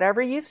you.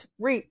 Whatever you've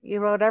reaped,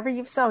 whatever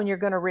you've sown, you're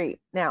going to reap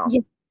now.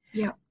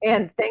 Yeah.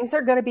 And things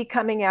are going to be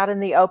coming out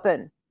in the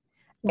open.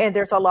 And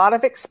there's a lot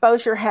of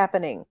exposure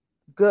happening,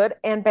 good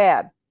and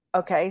bad.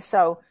 Okay.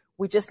 So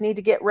we just need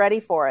to get ready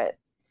for it.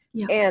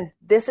 Yeah. And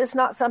this is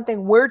not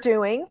something we're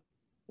doing.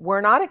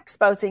 We're not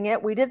exposing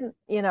it. We didn't,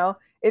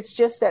 it's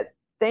just that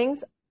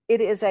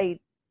it is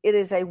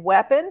a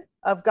weapon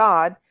of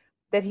God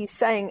that he's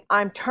saying,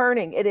 I'm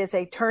turning. It is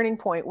a turning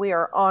point. We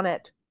are on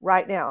it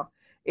right now.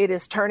 It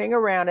is turning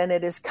around and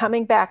it is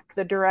coming back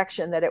the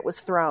direction that it was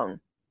thrown.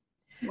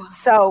 Wow.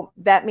 So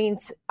that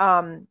means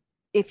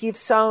if you've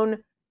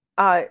sown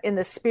in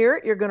the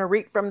spirit, you're going to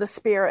reap from the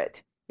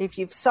spirit. If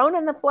you've sown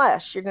in the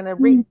flesh, you're going to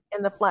reap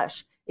in the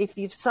flesh. If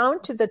you've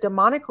sown to the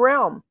demonic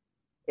realm,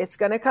 it's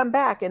going to come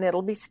back and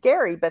it'll be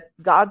scary, but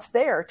God's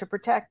there to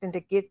protect and to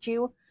get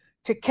you,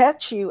 to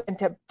catch you, and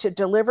to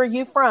deliver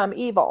you from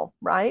evil,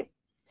 right?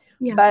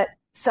 Yes. But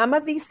some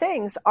of these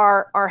things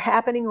are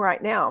happening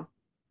right now.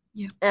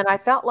 Yeah. And I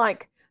felt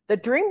like the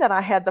dream that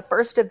I had the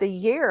first of the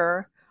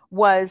year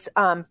was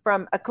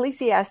from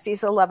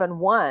Ecclesiastes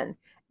 11:1.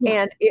 Yeah.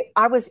 And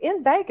I was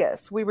in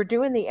Vegas. We were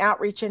doing the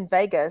outreach in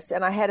Vegas,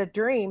 and I had a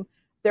dream.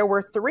 There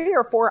were 3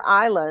 or 4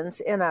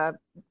 islands in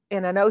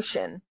an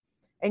ocean,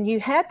 and you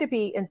had to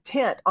be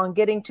intent on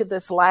getting to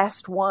this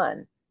last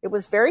one. It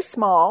was very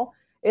small.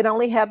 It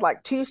only had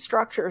like 2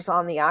 structures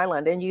on the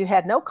island, and you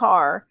had no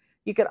car.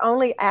 You could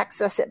only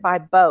access it by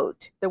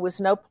boat. There was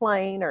no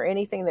plane or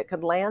anything that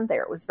could land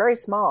there. It was very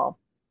small.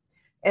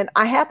 And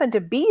I happened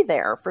to be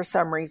there for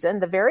some reason,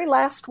 the very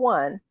last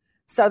one.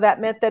 So that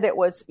meant that it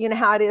was,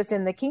 how it is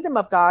in the kingdom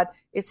of God,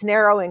 it's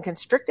narrow and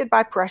constricted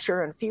by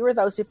pressure and fewer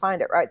those who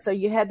find it, right? So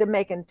you had to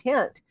make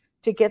intent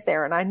to get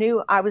there. And I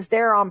knew I was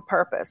there on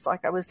purpose.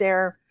 Like I was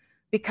there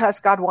because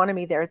God wanted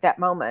me there at that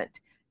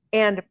moment.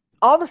 And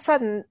all of a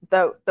sudden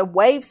the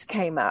waves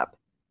came up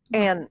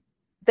and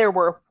there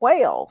were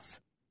whales,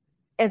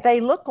 and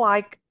they looked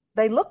like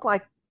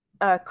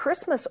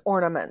Christmas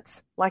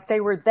ornaments, like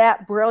they were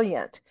that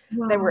brilliant.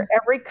 Wow. They were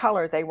every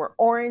color. They were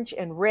orange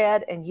and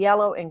red and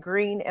yellow and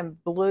green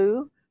and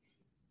blue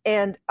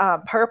and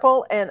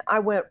purple. And I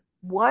went,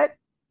 what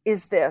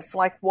is this?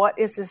 Like, what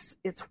is this?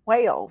 It's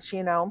whales,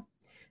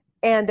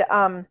 And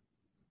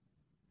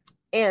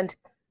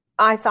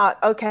I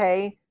thought,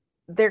 okay,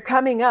 they're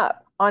coming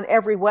up on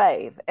every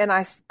wave. And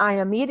I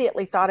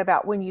immediately thought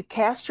about when you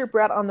cast your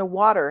bread on the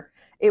water,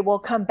 it will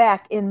come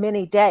back in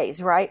many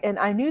days, right? And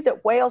I knew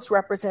that whales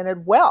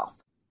represented wealth.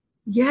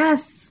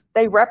 Yes.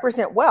 They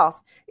represent wealth.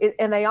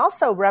 And they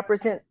also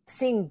represent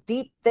seeing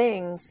deep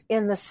things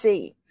in the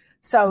sea.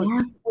 So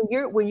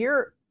when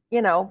you're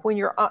in a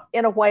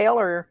whale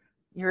or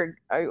you're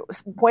a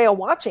whale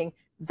watching,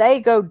 they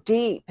go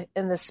deep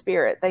in the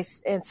spirit.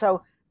 And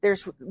so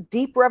there's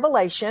deep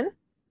revelation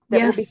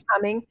that will be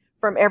coming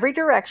from every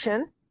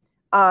direction,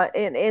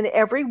 in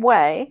every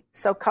way.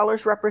 So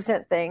colors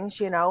represent things,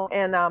 and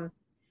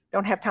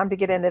don't have time to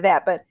get into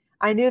that. But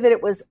I knew that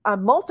it was a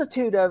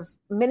multitude of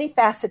many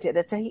faceted.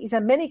 He's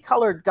a many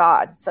colored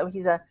God. So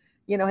he's a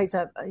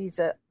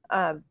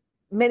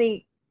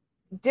many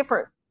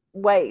different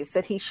ways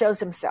that he shows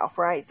himself,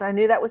 right? So I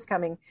knew that was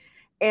coming,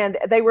 and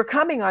they were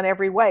coming on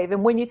every wave.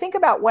 And when you think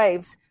about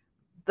waves,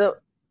 the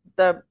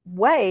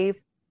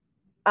wave,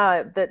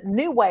 the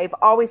new wave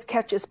always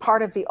catches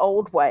part of the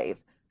old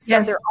wave.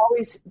 So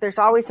there's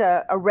always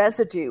a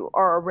residue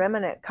or a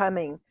remnant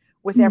coming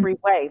with every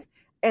wave.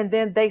 And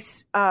then they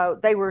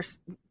were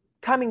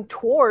coming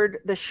toward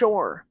the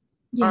shore.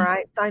 Yes. All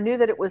right. So I knew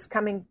that it was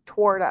coming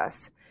toward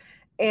us.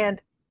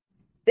 And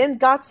then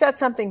God said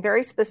something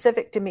very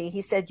specific to me.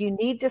 He said, you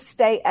need to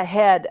stay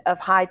ahead of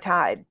high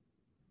tide.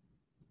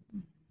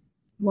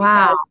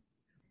 Wow.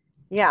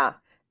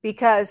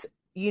 Because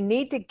you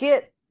need to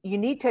get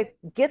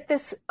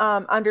this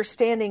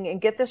understanding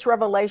and get this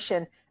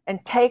revelation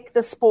and take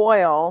the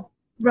spoil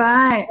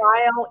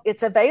while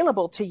it's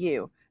available to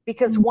you.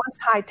 Because once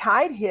high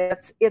tide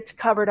hits, it's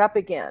covered up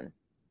again.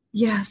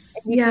 Yes.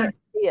 And you can't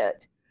see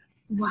it.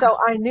 Wow. So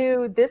I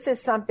knew this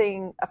is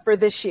something for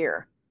this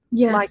year.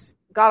 Yes. Like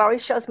God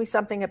always shows me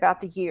something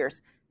about the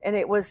years, and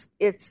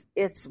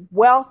it's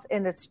wealth,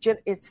 and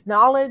it's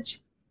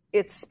knowledge,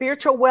 it's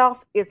spiritual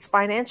wealth, it's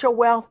financial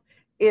wealth,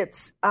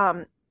 it's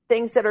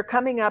things that are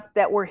coming up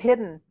that were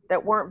hidden,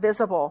 that weren't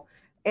visible,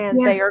 and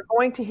they are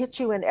going to hit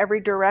you in every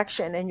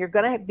direction, and you're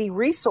going to be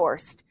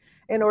resourced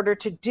in order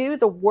to do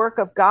the work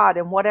of God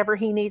and whatever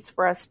he needs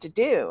for us to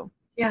do.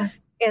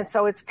 Yes. And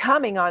so it's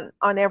coming on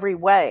every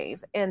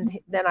wave. And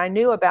then I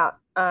knew about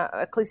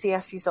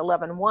Ecclesiastes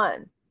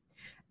 11:1.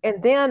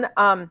 And then,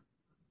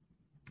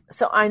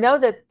 so I know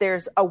that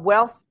there's a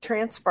wealth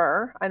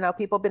transfer. I know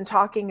people have been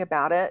talking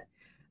about it,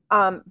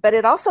 but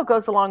it also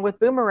goes along with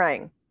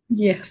Boomerang.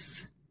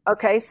 Yes.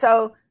 Okay.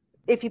 So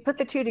if you put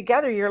the two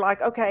together, you're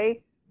like,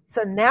 okay,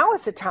 so now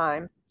is the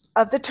time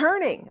of the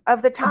turning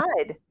of the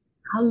tide.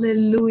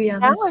 Hallelujah.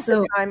 Now is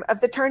the time of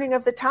the turning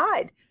of the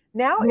tide.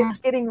 Now it's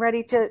getting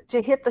ready to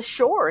hit the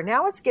shore.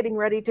 Now it's getting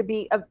ready to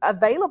be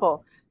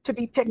available, to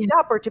be picked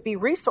up, or to be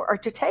resourced, or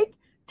to take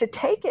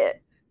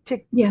it.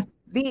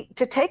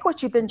 To take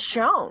what you've been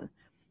shown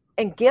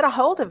and get a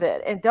hold of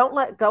it, and don't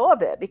let go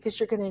of it, because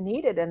you're going to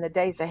need it in the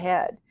days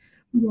ahead.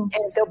 Yes.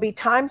 And there'll be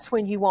times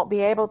when you won't be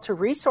able to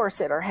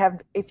resource it, or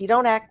if you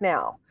don't act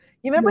now.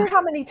 You remember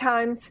how many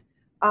times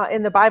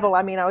in the Bible,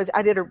 I mean,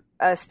 I did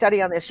a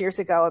study on this years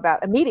ago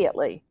about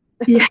immediately.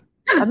 Yeah.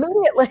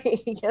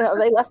 Immediately,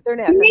 they left their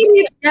nest.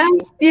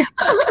 Yeah.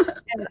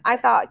 And I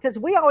thought, because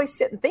we always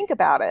sit and think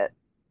about it.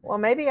 Well,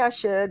 maybe I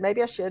should,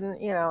 maybe I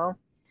shouldn't,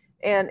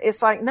 And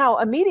it's like, no,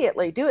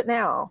 immediately, do it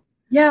now.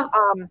 Yeah.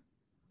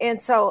 And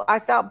so I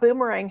felt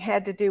Boomerang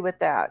had to do with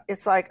that.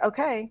 It's like,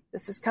 okay,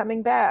 this is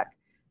coming back,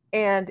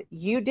 and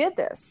you did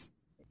this.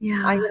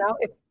 Yeah.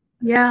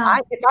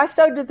 If I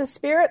sowed to the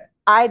Spirit,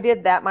 I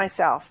did that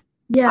myself.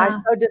 Yeah. I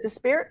sowed to the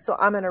Spirit, so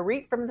I'm going to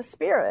reap from the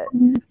Spirit.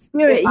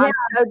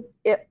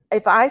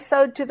 If I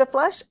sowed to the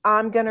flesh,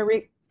 I'm going to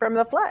reap from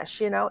the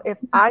flesh. If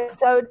I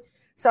sowed,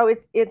 so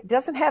it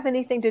doesn't have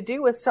anything to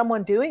do with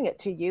someone doing it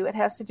to you. It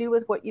has to do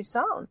with what you've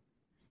sown.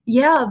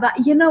 Yeah,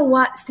 but you know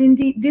what,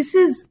 Cindy, this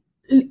is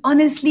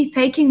honestly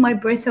taking my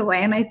breath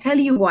away. And I tell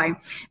you why.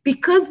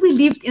 Because we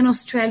lived in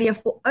Australia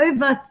for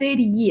over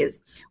 30 years.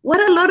 What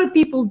a lot of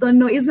people don't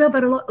know is we have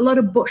a lot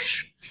of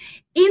bush.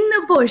 In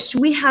the bush,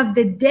 we have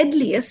the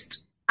deadliest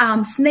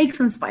snakes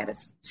and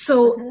spiders.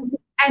 So,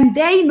 and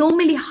they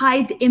normally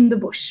hide in the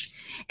bush.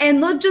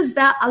 And not just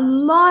that, a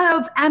lot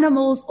of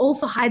animals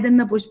also hide in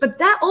the bush, but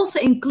that also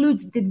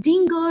includes the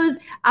dingoes,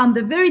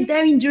 the very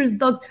dangerous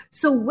dogs.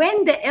 So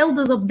when the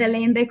elders of the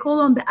land, they call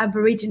on the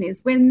Aborigines,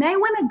 when they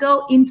want to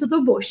go into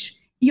the bush,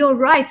 you're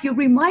right. You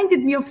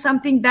reminded me of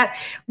something that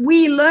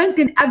we learned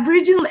in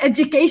Aboriginal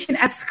education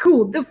at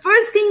school. The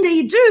first thing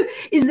they do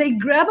is they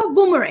grab a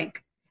boomerang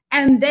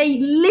and they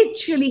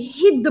literally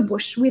hit the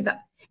bush with it.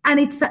 And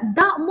it's at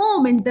that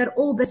moment that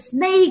all the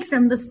snakes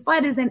and the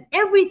spiders and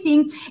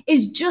everything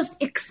is just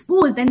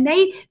exposed, and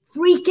they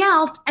freak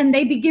out and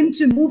they begin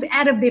to move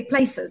out of their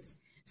places.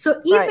 So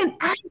even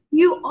as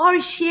you are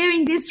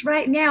sharing this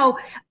right now,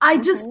 I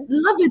just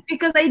love it,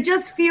 because I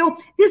just feel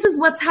this is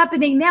what's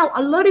happening now.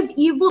 A lot of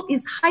evil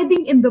is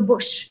hiding in the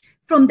bush.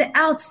 From the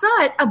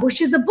outside, a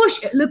bush is a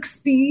bush. It looks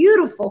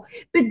beautiful.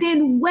 But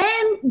then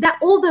when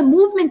all the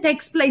movement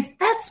takes place,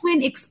 that's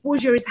when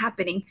exposure is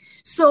happening.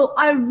 So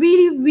I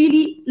really,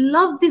 really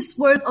love this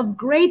word of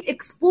great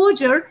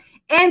exposure.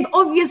 and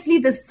obviously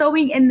the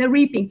sowing and the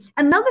reaping.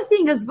 Another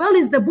thing as well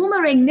is the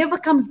boomerang never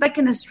comes back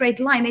in a straight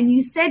line. And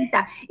you said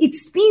that it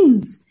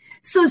spins.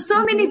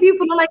 So many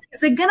people are like,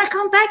 is it going to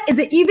come back? Is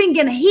it even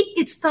going to hit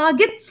its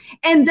target?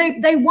 And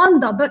they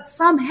wonder, but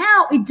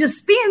somehow it just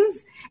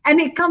spins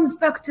and it comes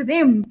back to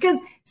them. Because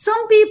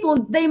some people,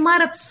 they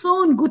might have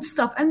sown good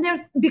stuff, and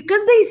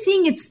because they're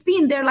seeing it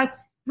spin, they're like,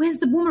 where's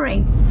the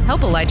boomerang?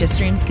 Help Elijah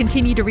Streams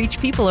continue to reach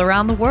people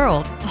around the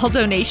world. All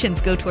donations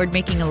go toward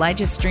making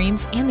Elijah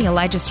Streams and the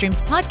Elijah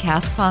Streams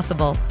podcast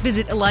possible.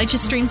 Visit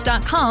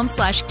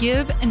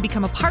ElijahStreams.com/give and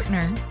become a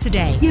partner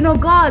today.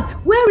 God,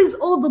 where is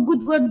all the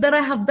good work that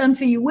I have done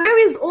for you? Where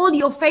is all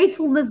your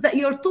faithfulness that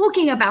you're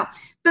talking about?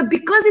 But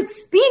because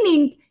it's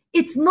spinning,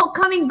 it's not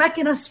coming back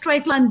in a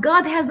straight line.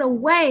 God has a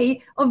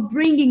way of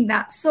bringing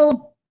that.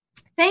 So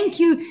thank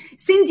you,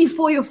 Cindy,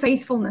 for your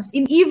faithfulness.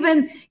 And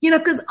even,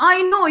 because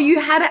I know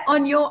you had it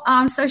on your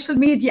social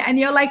media, and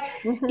you're like,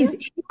 is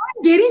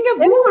anyone getting a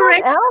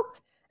boomerang?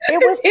 Else?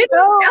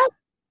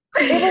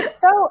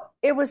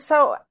 It was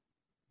so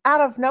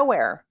out of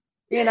nowhere,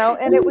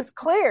 and it was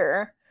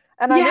clear,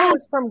 and I knew it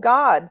was from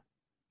God.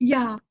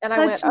 Yeah. And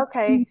I went,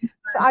 okay,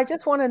 so I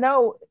just want to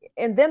know.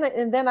 And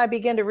then I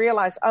began to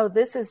realize,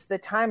 this is the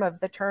time of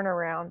the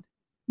turnaround.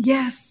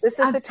 Yes. This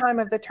is the time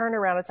of the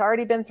turnaround. It's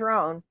already been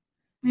thrown.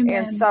 Amen.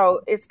 And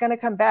so it's going to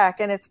come back,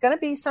 and it's going to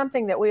be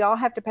something that we all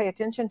have to pay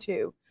attention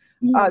to.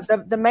 Yes.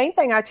 The main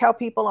thing I tell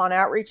people on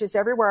outreach is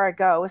everywhere I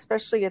go,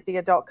 especially at the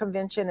adult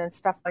convention and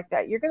stuff like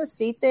that, you're going to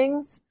see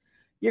things.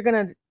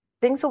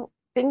 Things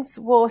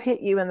will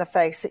hit you in the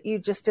face that you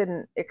just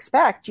didn't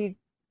expect.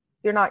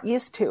 You're not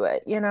used to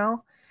it,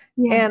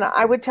 Yes. And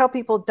I would tell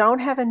people, don't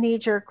have a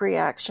knee-jerk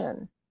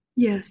reaction.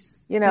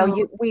 Yes.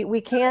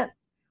 We can't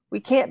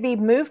be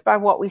moved by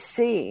what we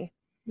see.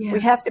 Yes.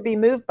 We have to be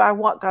moved by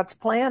what God's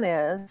plan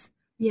is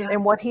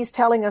and what he's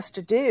telling us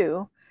to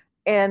do.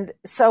 And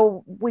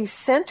so we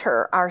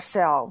center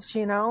ourselves,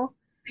 in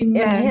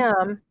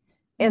him,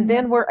 and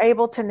then we're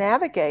able to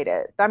navigate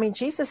it. I mean,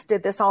 Jesus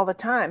did this all the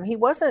time. He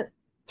wasn't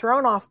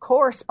thrown off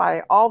course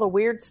by all the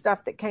weird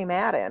stuff that came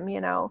at him,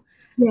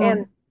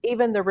 and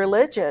even the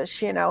religious,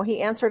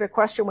 he answered a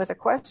question with a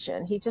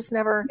question. He just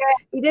never,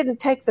 he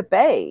didn't take the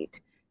bait.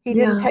 He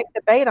didn't take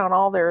the bait on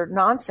all their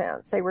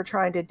nonsense they were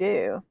trying to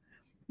do.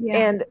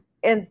 Yeah.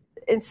 And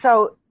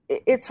so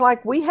it's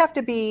like we have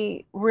to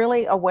be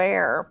really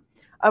aware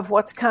of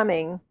what's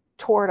coming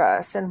toward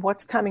us and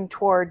what's coming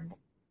toward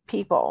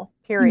people,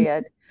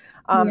 period.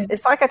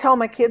 It's like I told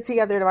my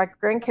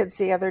grandkids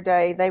the other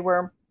day,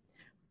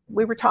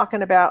 we were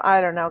talking about,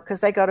 I don't know, because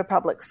they go to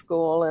public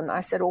school. And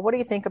I said, well, what do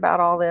you think about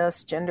all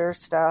this gender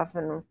stuff?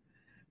 And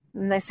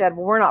they said,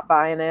 well, we're not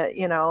buying it,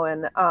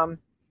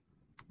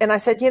 and I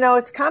said,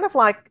 it's kind of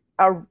like,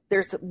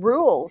 there's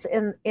rules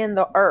in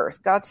the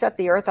earth. God set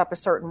the earth up a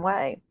certain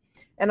way.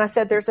 And I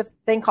said, there's a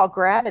thing called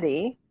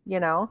gravity.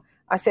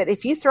 I said,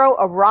 if you throw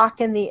a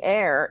rock in the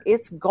air,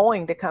 it's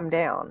going to come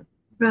down.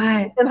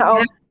 Right. It's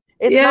not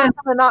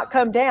going to not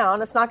come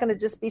down. It's not going to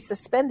just be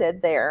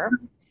suspended there.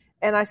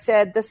 And I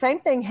said, the same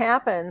thing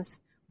happens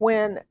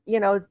when,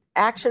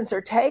 actions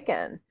are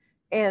taken,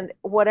 and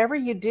whatever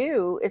you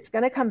do, it's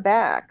going to come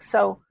back.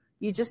 So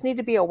you just need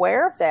to be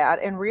aware of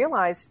that and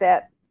realize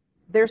that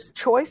there's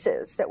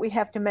choices that we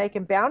have to make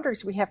and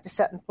boundaries we have to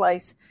set in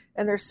place.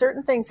 And there's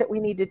certain things that we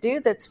need to do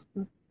that's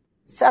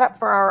set up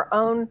for our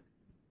own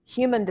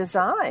human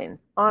design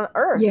on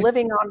Earth,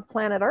 living on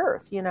planet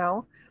Earth,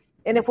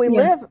 And if we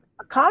live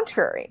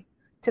contrary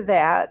to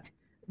that,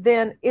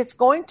 then it's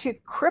going to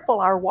cripple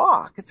our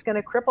walk. It's going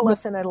to cripple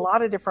us in a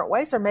lot of different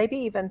ways, or maybe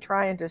even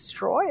try and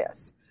destroy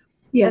us.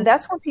 Yes. And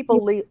that's when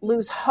people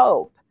lose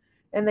hope,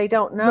 and they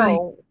don't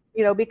know,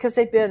 because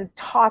they've been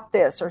taught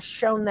this or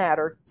shown that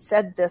or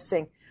said this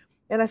thing.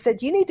 And I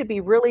said, you need to be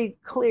really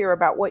clear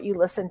about what you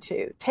listen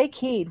to. Take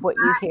heed what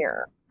you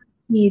hear.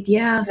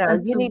 Yes.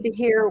 You need to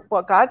hear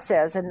what God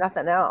says and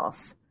nothing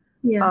else.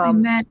 Yeah.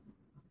 Amen.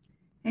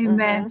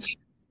 Amen.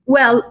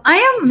 Well,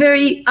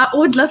 I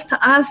would love to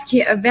ask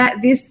you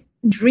about this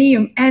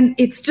dream. And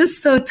it's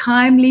just so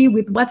timely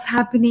with what's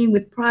happening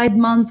with Pride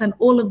Month and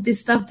all of this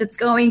stuff that's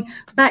going.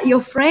 But your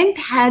friend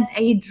had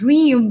a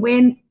dream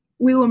when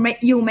you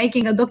were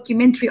making a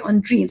documentary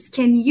on dreams.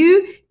 Can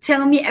you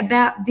tell me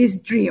about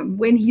this dream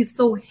when he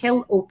saw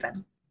hell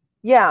open?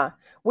 Yeah,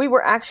 we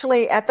were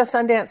actually at the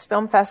Sundance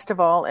Film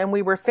Festival, and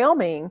we were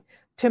filming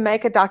to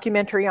make a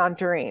documentary on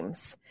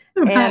dreams.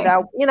 Right.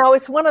 And,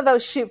 it's one of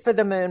those shoot for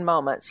the moon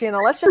moments,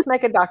 let's just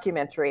make a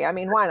documentary. I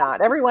mean, why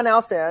not? Everyone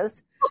else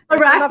is.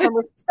 Right. Some of them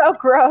were so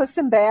gross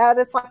and bad.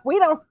 It's like,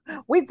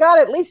 we've got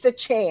at least a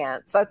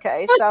chance.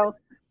 Okay. So,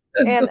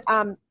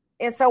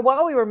 and so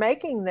while we were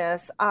making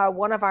this,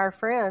 one of our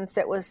friends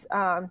that was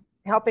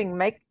helping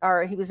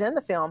he was in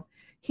the film,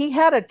 he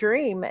had a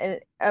dream,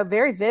 a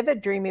very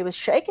vivid dream. He was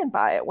shaken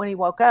by it when he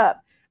woke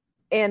up.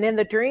 And in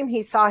the dream,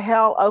 he saw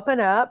hell open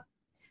up,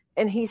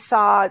 and he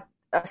saw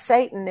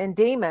Satan and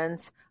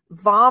demons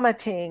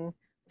vomiting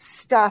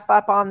stuff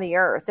up on the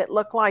earth. It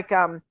looked like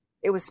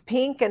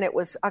pink and it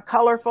was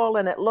colorful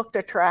and it looked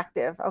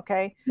attractive.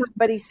 Okay.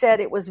 But he said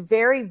it was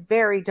very,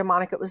 very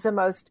demonic. It was the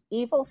most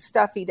evil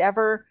stuff he'd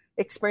ever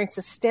experienced.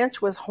 The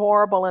stench was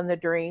horrible in the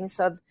dream.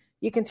 So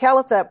you can tell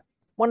it's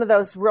one of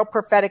those real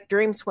prophetic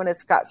dreams when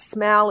it's got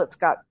smell, it's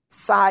got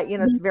sight,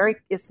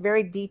 it's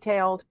very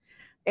detailed.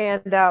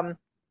 And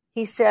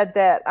he said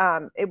that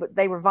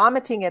they were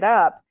vomiting it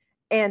up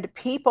and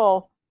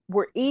people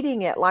were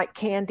eating it like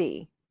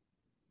candy.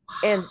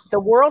 And the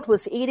world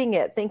was eating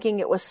it, thinking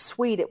it was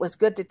sweet. It was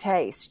good to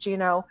taste,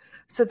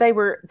 So they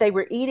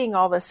were eating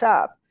all this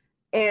up.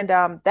 And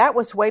that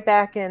was way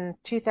back in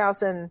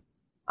 2000,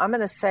 I'm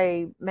going to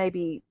say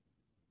maybe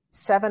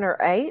 7 or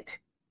 8.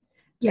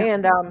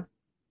 Yeah.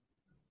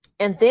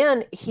 And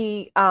then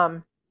he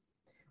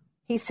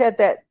said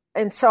that,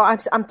 and so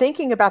I'm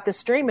thinking about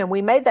this dream, and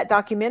we made that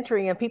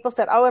documentary, and people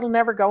said, "Oh, it'll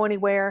never go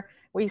anywhere."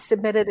 We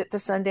submitted it to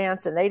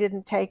Sundance, and they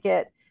didn't take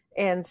it,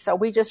 and so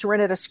we just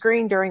rented a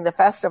screen during the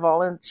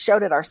festival and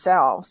showed it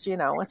ourselves.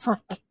 It's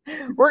like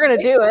we're going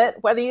to do it,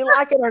 whether you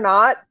like it or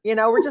not.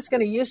 We're just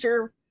going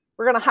to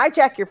we're going to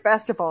hijack your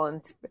festival,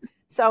 and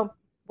so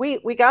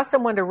we got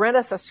someone to rent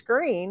us a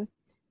screen,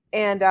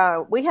 and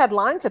we had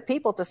lines of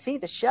people to see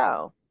the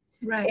show.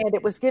 Right. And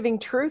it was giving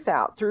truth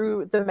out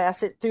through the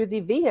message, through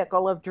the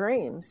vehicle of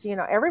dreams.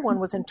 Everyone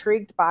was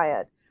intrigued by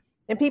it.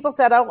 And people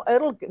said, "Oh,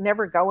 it'll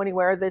never go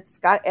anywhere. That's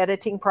got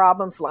editing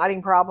problems,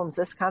 lighting problems,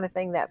 this kind of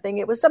thing, that thing."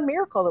 It was a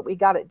miracle that we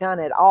got it done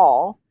at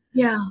all.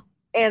 Yeah.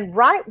 And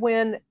right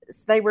when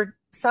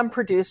some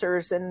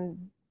producers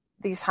and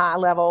these high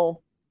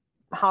level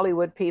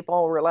Hollywood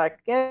people were like,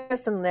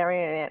 "Yes," and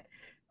everything,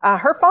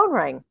 her phone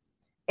rang.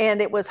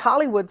 And it was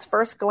Hollywood's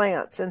First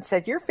Glance and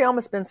said, "Your film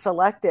has been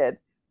selected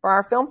for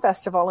our film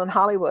festival in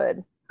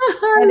Hollywood."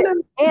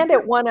 and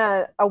it won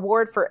an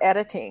award for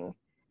editing.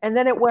 And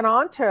then it went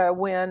on to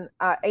win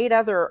 8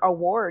 other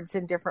awards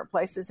in different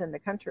places in the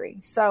country,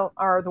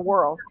 or the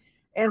world.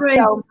 And Crazy.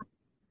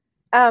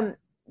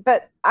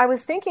 But I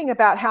was thinking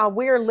about how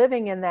we're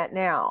living in that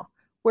now,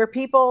 where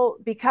people,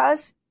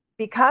 because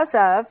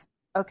of,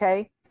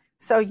 okay,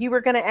 so you were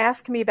going to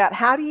ask me about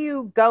how do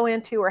you go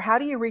into, or how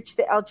do you reach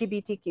the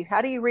LGBTQ?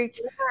 How do you reach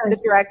the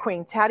drag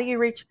queens? How do you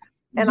reach,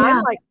 and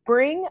I'm like,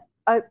 bring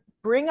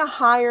a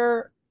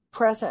higher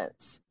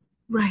presence.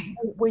 Right.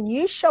 When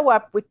you show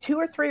up with 2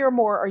 or 3 or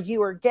more, or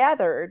you are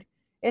gathered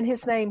in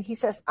his name, he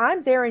says,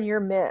 "I'm there in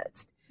your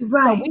midst."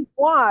 Right.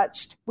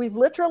 So we've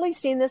literally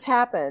seen this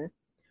happen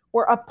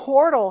where a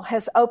portal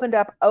has opened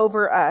up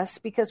over us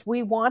because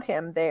we want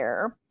him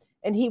there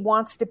and he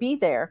wants to be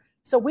there.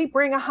 So we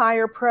bring a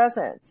higher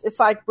presence. It's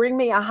like, bring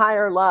me a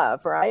higher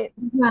love. Right.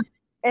 Yeah.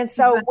 And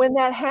so when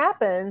that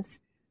happens,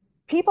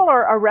 people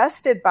are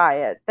arrested by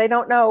it. They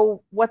don't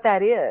know what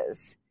that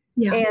is.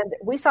 Yeah. And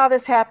we saw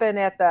this happen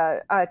at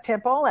the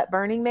temple at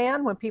Burning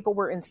Man when people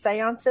were in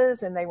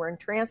seances and they were in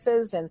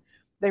trances and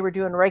they were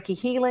doing Reiki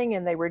healing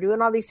and they were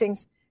doing all these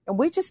things. And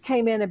we just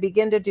came in and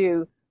began to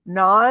do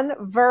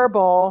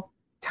non-verbal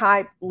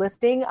type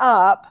lifting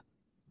up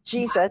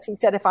Jesus. He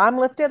said, "If I'm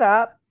lifted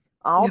up,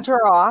 I'll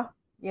draw,"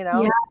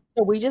 Yeah.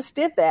 So we just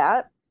did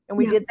that. And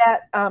we did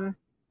that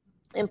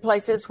in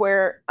places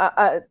where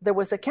there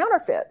was a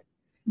counterfeit.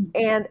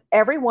 And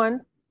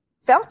everyone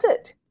felt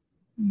it.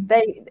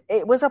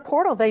 It was a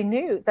portal. They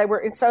knew they were.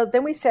 And so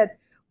then we said,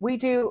 we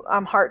do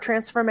heart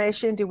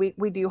transformation.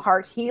 We do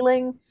heart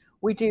healing.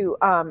 We do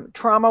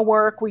trauma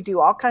work. We do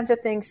all kinds of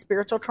things,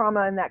 spiritual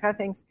trauma and that kind of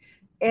things.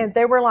 And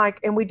they were like,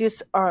 and we do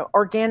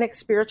organic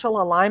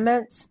spiritual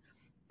alignments,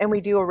 and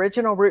we do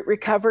original root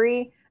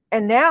recovery.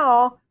 And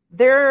now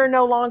they're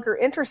no longer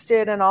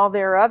interested in all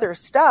their other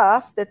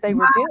stuff that they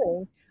were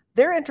doing.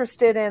 They're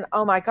interested in,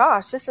 oh my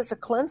gosh, this is a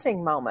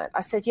cleansing moment.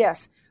 I said,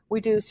 yes,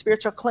 we do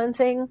spiritual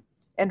cleansing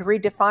and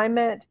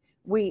redefinement.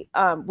 We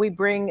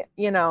bring,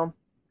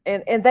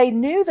 and they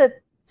knew that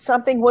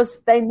something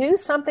was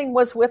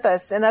with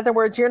us. In other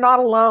words, you're not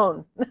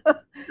alone.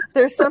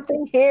 There's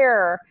something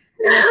here,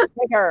 and it's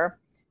bigger.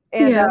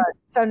 And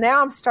so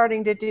now I'm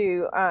starting to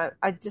do,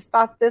 I just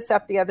thought this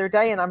up the other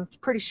day, and I'm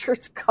pretty sure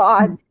it's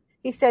God.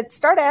 He said,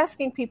 start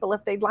asking people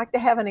if they'd like to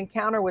have an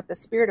encounter with the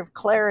spirit of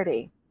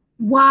clarity.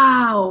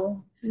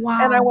 Wow.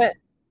 And I went,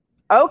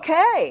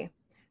 okay.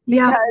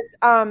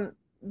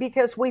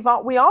 Because we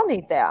all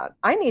need that.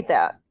 I need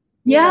that.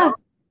 Yes.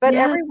 But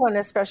everyone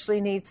especially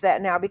needs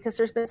that now because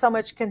there's been so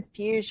much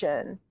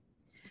confusion.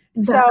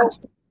 So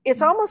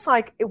it's almost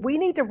like we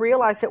need to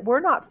realize that we're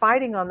not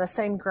fighting on the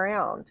same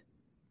ground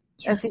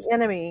as the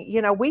enemy.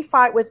 We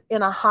fight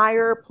in a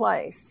higher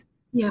place.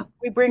 Yeah.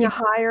 We bring a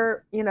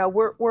higher,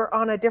 we're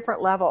on a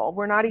different level.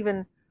 We're not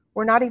even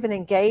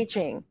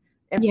engaging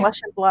in flesh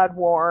and blood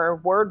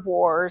war, word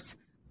wars,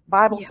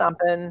 Bible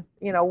thumping,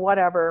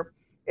 whatever.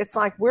 It's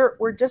like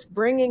we're just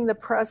bringing the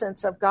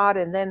presence of God,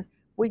 and then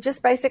we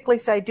just basically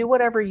say, do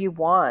whatever you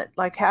want.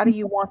 Like, how do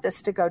you want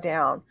this to go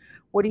down?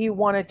 What do you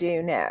want to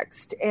do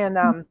next?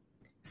 And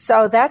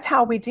so that's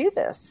how we do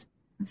this.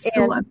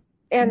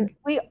 And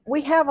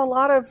we have a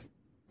lot of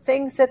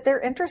things that they're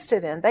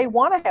interested in. They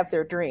want to have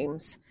their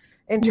dreams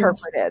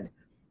interpreted.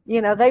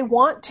 they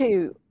want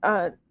to,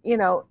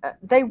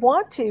 they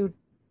want to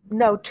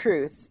know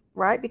truth,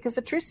 right? Because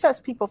the truth sets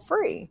people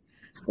free.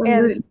 Absolutely.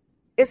 And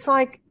it's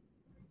like,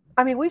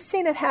 I mean, we've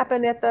seen it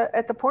happen at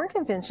the porn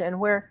convention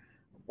where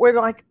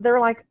they're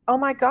like, oh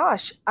my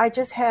gosh, I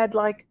just had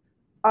like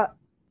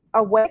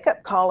a wake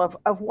up call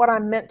of what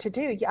I'm meant to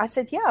do. I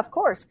said, yeah, of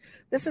course,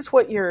 this is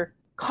what you're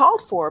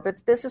called for,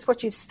 but this is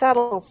what you've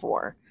settled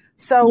for.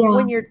 So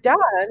when you're done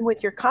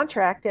with your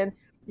contract and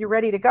you're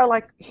ready to go,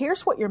 like,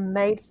 here's what you're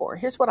made for.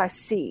 Here's what I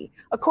see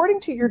according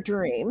to your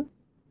dream.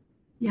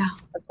 Yeah.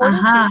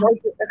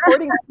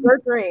 According to your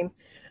dream,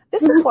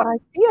 this is what I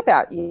see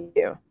about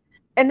you.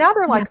 And now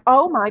they're like,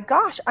 oh my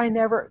gosh,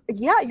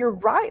 you're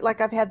right.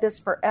 Like, I've had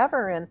this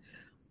forever. And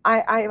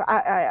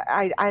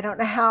I don't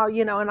know how,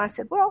 and I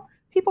said, well,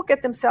 people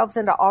get themselves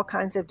into all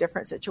kinds of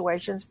different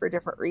situations for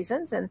different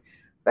reasons.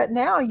 But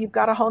now you've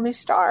got a whole new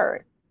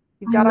start.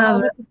 You've got a whole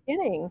new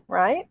beginning,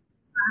 right?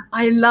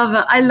 I love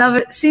it. I love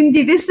it.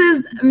 Cindy, this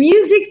is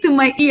music to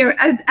my ear,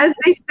 as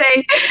they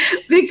say,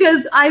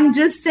 because I'm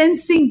just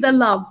sensing the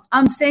love.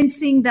 I'm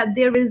sensing that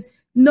there is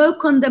no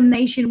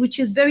condemnation, which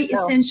is very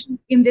essential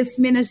in this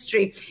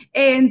ministry.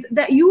 And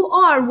that you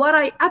are, what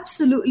I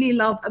absolutely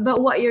love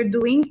about what you're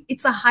doing,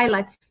 it's a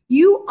highlight.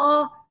 You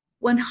are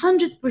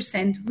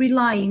 100%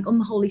 relying on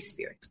the Holy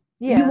Spirit.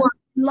 Yeah. You are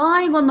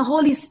relying on the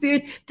Holy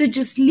Spirit to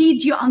just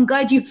lead you and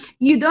guide you.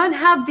 You don't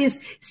have this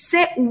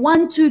set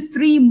 1, 2,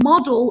 3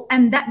 model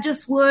and that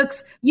just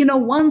works,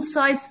 one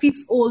size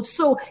fits all.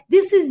 So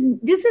this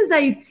is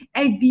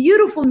a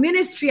beautiful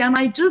ministry. And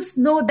I just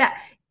know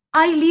that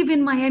I live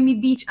in Miami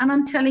Beach, and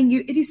I'm telling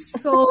you, it is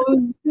so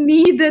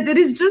needed. It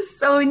is just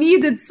so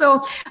needed.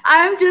 So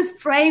I'm just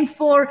praying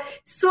for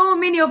so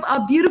many of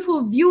our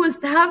beautiful viewers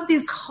to have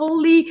this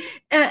holy,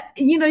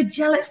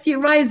 jealousy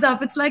rise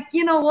up. It's like,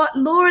 you know what,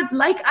 Lord,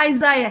 like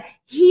Isaiah,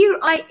 here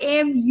I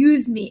am,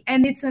 use me.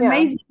 And it's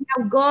amazing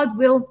how God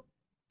will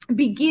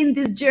begin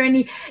this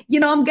journey.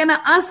 I'm going to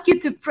ask you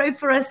to pray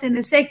for us in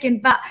a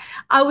second, but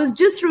I was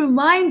just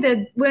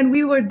reminded when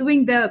we were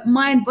doing the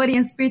Mind, Body,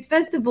 and Spirit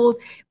festivals,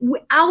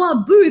 our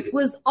booth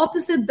was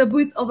opposite the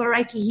booth of a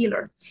Reiki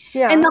healer.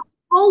 Yeah. And the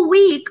whole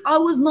week, I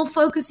was not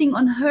focusing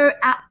on her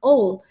at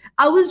all.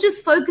 I was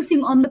just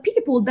focusing on the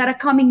people that are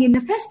coming in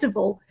the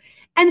festival.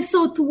 And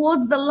so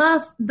towards the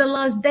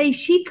last day,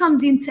 she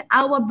comes into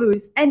our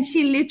booth and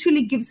she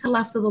literally gives her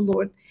life to the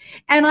Lord.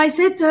 And I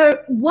said to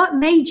her, what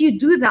made you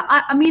do that?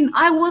 I mean,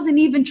 I wasn't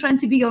even trying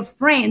to be your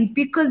friend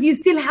because you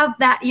still have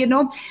that,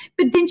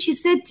 But then she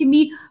said to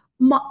me,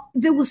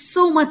 there was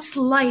so much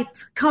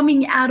light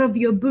coming out of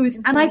your booth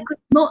and I could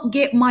not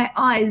get my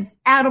eyes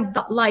out of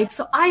that light.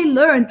 So I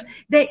learned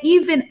that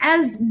even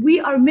as we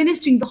are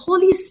ministering, the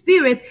Holy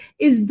Spirit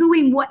is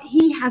doing what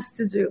he has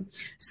to do.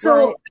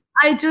 So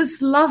I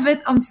just love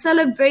it. I'm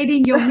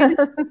celebrating your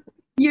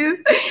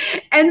ministry.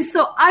 And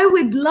so I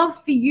would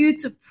love for you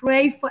to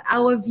pray for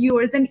our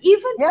viewers and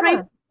even pray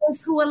for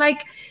those who are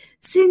like,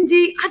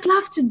 Cindy, I'd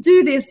love to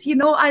do this.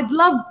 I'd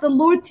love the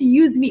Lord to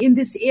use me in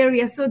this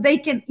area so they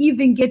can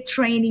even get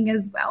training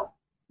as well.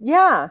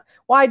 Yeah.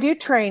 Well, I do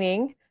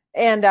training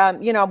and,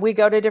 we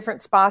go to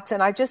different spots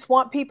and I just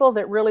want people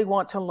that really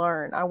want to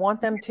learn. I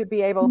want them to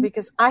be able,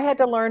 because I had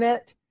to learn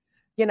it.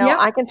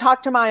 I can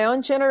talk to my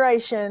own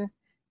generation.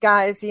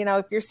 Guys,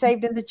 if you're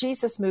saved in the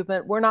Jesus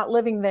movement, we're not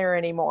living there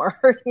anymore.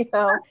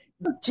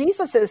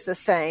 Jesus is the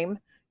same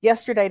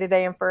yesterday,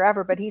 today, and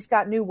forever, but he's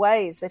got new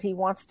ways that he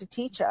wants to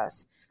teach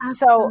us.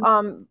 Absolutely.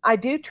 So I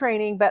do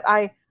training, but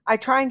I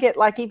try and get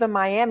like even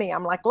Miami.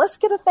 I'm like, let's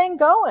get a thing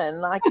going.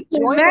 Like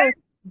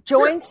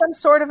join some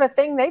sort of a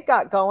thing they've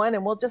got going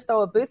and we'll just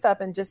throw a booth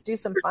up and just do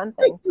some fun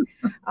things.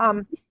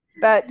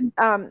 But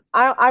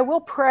I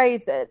will pray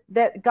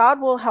that God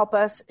will help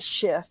us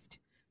shift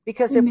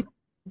because if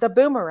the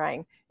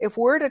boomerang, if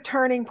we're at a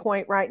turning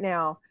point right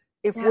now,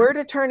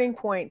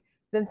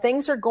 then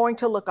things are going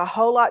to look a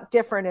whole lot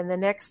different in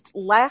the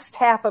last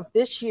half of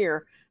this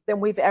year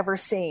than we've ever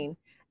seen.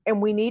 And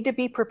we need to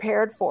be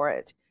prepared for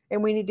it.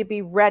 And we need to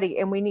be ready.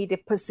 And we need to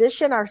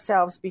position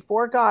ourselves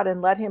before God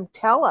and let him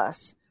tell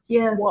us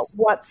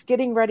what's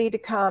getting ready to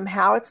come,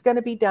 how it's going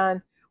to be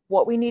done,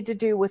 what we need to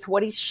do with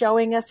what he's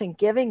showing us and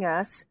giving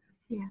us,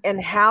 and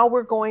how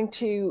we're going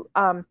to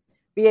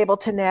be able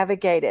to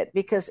navigate it,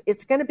 because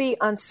it's going to be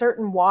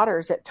uncertain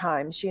waters at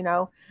times.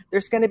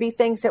 There's going to be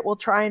things that will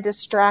try and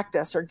distract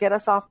us or get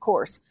us off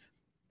course.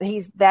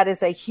 That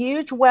is a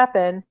huge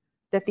weapon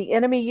that the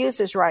enemy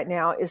uses right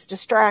now, is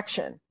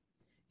distraction.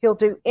 He'll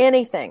do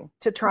anything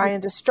to try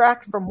and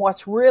distract from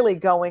what's really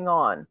going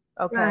on.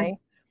 Okay. Right.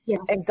 Yes.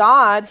 And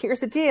God,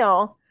 here's the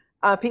deal.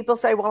 People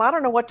say, well, I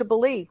don't know what to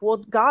believe. Well,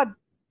 God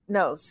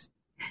knows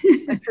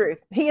the truth.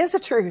 He is the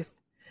truth.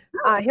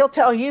 He'll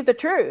tell you the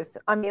truth.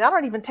 I mean, I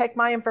don't even take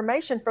my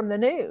information from the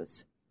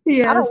news.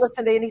 Yes. I don't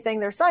listen to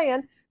anything they're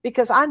saying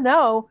because I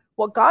know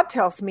what God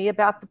tells me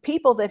about the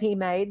people that he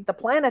made, the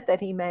planet that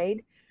he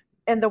made,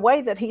 and the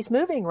way that he's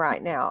moving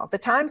right now. The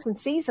times and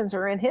seasons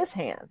are in his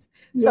hands.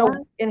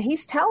 So, and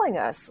he's telling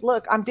us,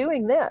 look, I'm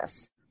doing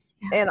this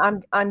and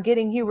I'm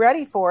getting you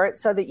ready for it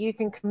so that you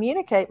can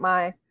communicate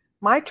my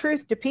my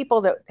truth to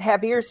people that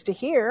have ears to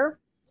hear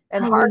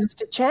and hearts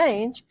to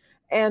change.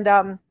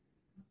 And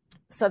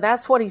so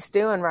that's what he's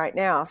doing right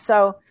now.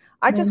 So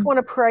I just want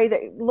to pray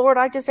that, Lord,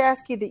 I just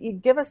ask you that you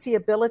give us the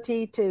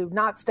ability to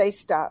not stay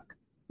stuck.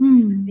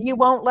 You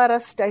won't let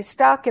us stay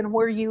stuck in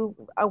where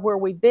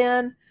we've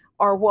been,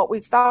 or what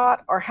we've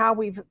thought, or how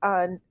we've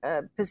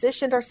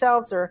positioned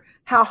ourselves, or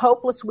how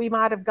hopeless we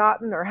might have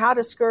gotten, or how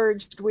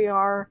discouraged we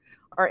are,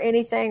 or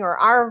anything, or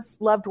our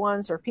loved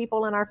ones or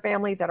people in our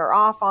family that are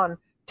off on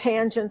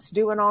tangents,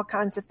 doing all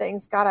kinds of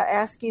things. God, I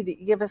ask you that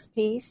you give us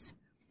peace,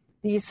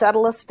 that you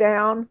settle us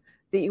down,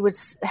 that you would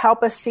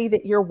help us see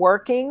that you're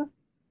working.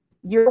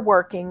 You're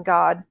working,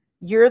 God.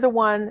 You're the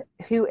one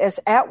who is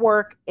at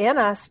work in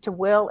us to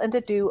will and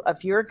to do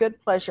of your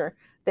good pleasure,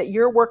 that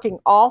you're working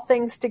all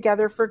things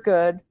together for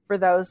good for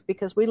those,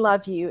 because we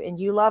love you and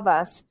you love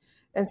us.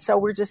 And so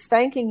we're just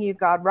thanking you,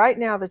 God, right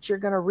now that you're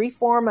going to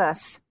reform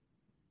us.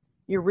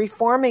 You're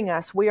reforming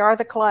us. We are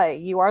the clay.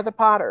 You are the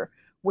potter.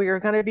 We are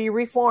going to be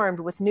reformed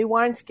with new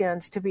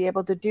wineskins to be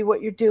able to do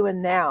what you're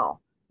doing now,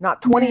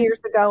 not 20 years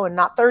ago and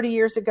not 30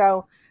 years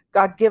ago.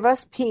 God, give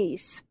us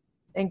peace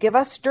and give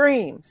us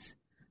dreams.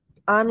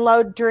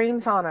 Unload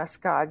dreams on us,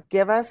 God.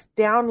 Give us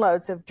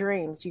downloads of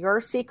dreams,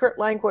 your secret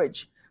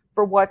language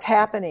for what's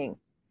happening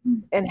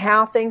and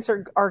how things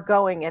are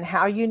going and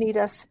how you need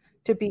us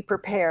to be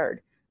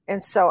prepared.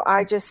 And so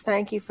I just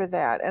thank you for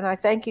that. And I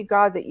thank you,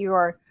 God, that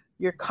you're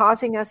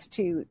causing us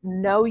to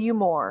know you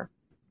more,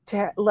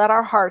 to let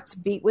our hearts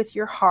beat with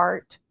your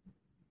heart.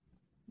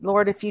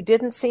 Lord, if you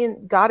didn't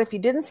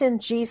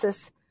send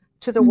Jesus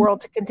to the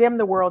world to condemn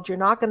the world, you're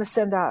not going to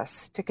send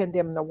us to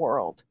condemn the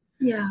world.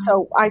 Yeah.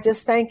 So I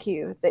just thank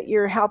you that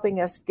you're helping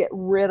us get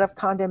rid of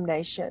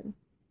condemnation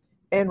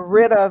and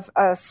rid of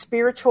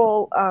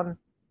spiritual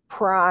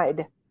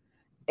pride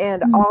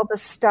and all the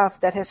stuff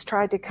that has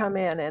tried to come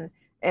in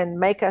and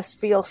make us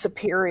feel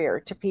superior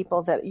to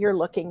people that you're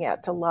looking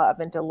at to love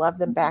and to love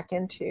them back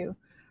into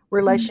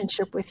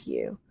relationship with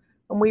you.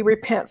 And we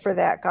repent for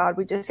that, God.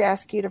 We just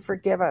ask you to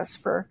forgive us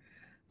for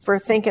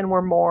thinking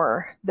we're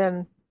more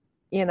than,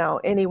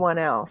 anyone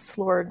else.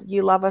 Lord,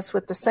 you love us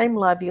with the same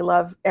love you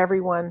love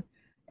everyone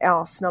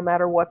else, no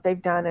matter what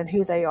they've done and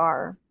who they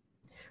are.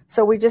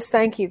 So we just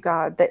thank you,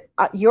 God, that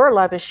your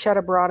love is shed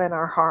abroad in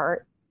our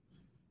heart.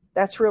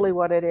 That's really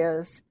what it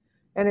is.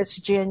 And it's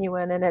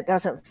genuine and it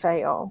doesn't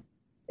fail.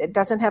 It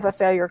doesn't have a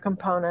failure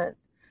component.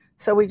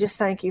 So we just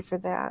thank you for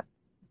that.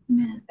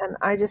 Amen. And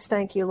I just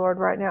thank you, Lord,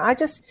 right now. I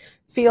just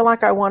feel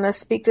like I want to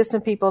speak to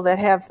some people that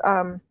have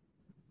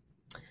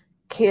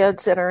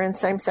kids that are in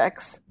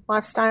same-sex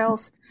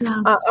lifestyles.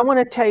 Yes. I want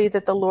to tell you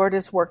that the Lord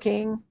is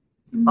working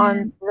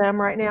on them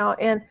right now.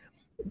 And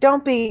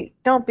don't be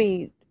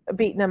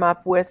beating them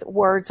up with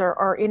words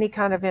or any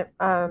kind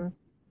of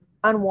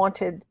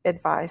unwanted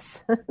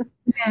advice.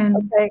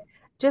 Okay.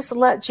 Just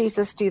let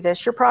Jesus do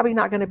this. You're probably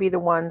not going to be the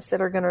ones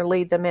that are going to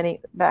lead them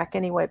back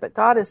anyway, but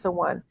God is the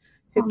one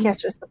who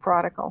catches the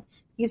prodigal.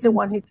 He's the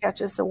one who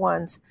catches the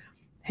ones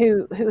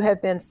who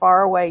have been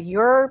far away.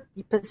 Your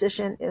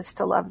position is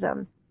to love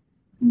them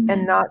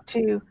and not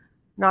to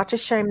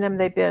shame them.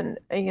 They've been,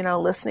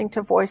 listening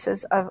to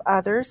voices of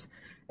others,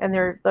 and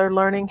they're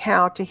learning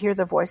how to hear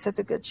the voice of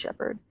the Good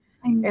Shepherd.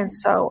 Amen. And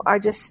so I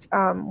just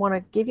want to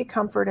give you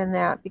comfort in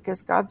that,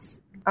 because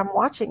I'm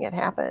watching it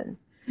happen.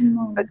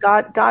 Amen. But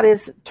God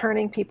is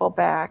turning people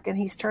back, and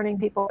he's turning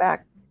people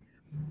back.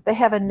 They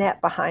have a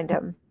net behind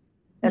them,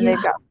 and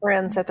they've got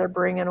friends that they're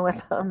bringing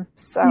with them.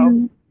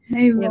 So,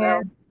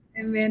 Amen.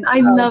 Amen. I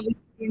love it.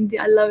 Cindy,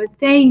 I love it.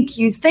 Thank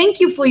you. Thank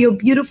you for your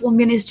beautiful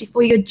ministry,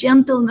 for your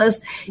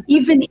gentleness,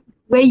 even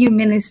where you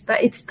minister.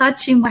 It's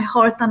touching my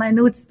heart, and I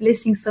know it's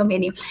blessing so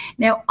many.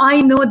 Now,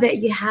 I know that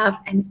you have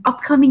an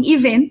upcoming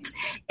event,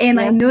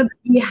 and I know that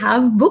you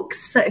have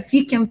books. So if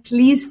you can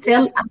please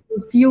tell our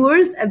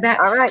viewers about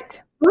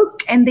the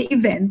book and the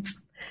event.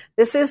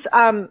 This is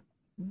Words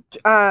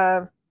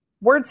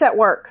That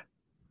Work.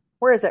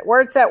 Where is it?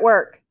 Words That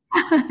Work.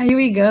 Here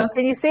we go.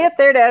 Can you see it?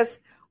 There it is.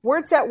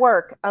 Words That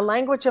Work, a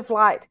language of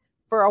light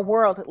for a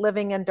world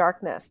living in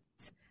darkness.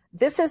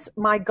 This is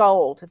my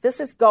gold.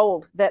 This is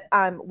gold that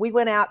we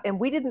went out, and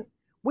we didn't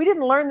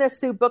learn this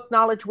through book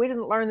knowledge. We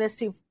didn't learn this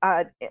through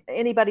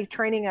anybody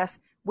training us.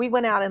 We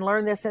went out and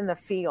learned this in the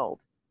field.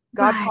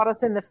 God taught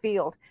us in the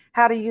field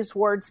how to use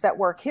words that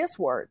work, his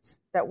words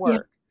that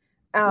work.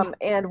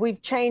 And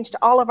we've changed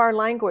all of our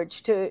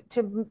language to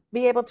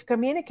be able to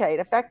communicate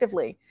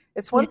effectively.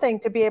 It's one thing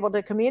to be able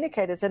to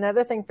communicate. It's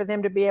another thing for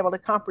them to be able to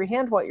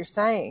comprehend what you're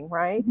saying,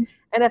 right?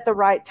 And at the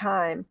right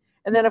time.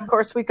 And then, of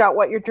course, we've got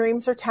What Your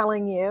Dreams Are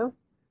Telling You.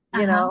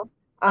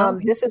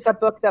 This is a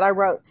book that I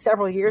wrote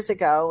several years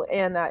ago,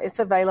 and it's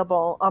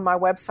available on my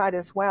website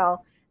as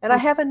well. And I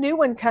have a new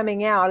one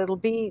coming out. It'll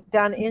be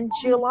done in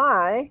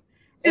July.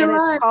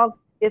 And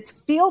it's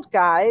Field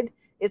Guide.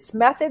 It's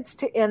Methods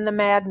to End the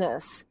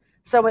Madness.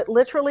 So it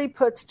literally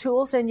puts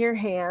tools in your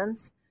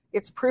hands.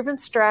 It's proven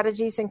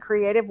strategies and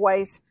creative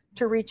ways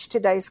to reach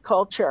today's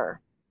culture.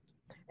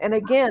 And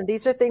again,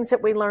 these are things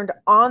that we learned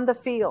on the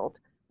field.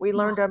 We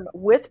learned them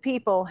with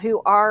people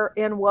who are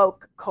in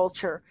woke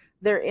culture.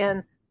 they're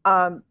in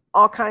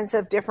all kinds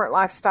of different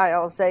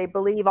lifestyles. They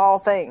believe all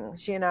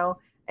things, and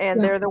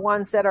they're the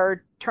ones that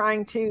are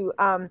trying to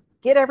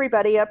get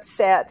everybody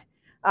upset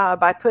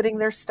by putting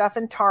their stuff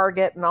in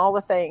Target and all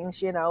the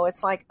things.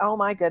 It's like, oh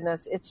my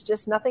goodness, it's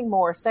just nothing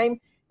more.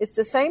 It's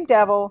the same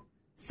devil,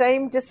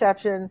 same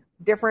deception,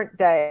 different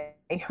day,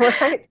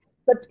 right?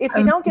 But if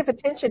you don't give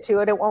attention to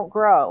it, it won't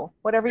grow.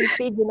 Whatever you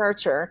feed, you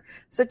nurture.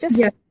 So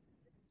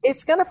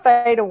it's going to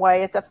fade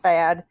away. It's a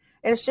fad.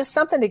 And it's just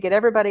something to get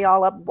everybody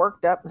all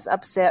worked up and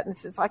upset. And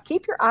it's like,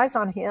 keep your eyes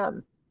on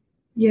him.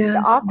 Yes,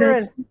 the author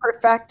and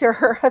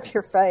perfecter of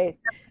your faith.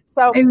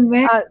 So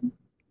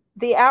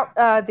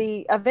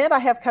the event I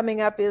have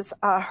coming up is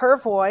Her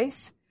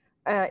Voice.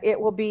 It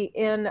will be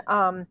in,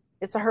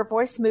 it's a Her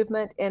Voice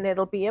movement, and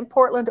it'll be in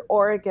Portland,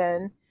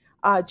 Oregon,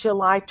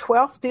 July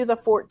 12th through the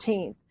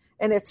 14th.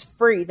 And it's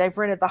free. They've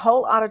rented the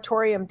whole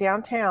auditorium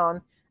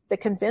downtown, the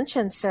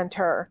convention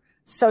center.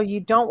 So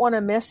you don't want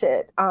to miss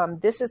it.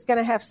 This is going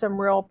to have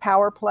some real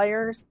power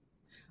players.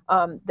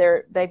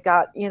 They've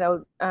got,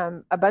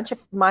 a bunch of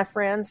my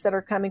friends that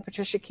are coming,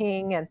 Patricia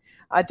King, and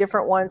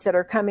different ones that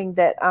are coming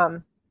that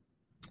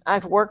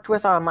I've worked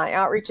with on my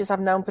outreaches.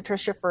 I've known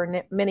Patricia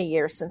for many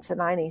years, since the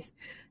 90s.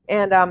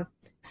 And and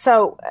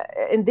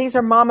these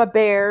are mama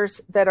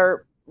bears that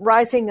are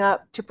rising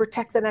up to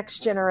protect the next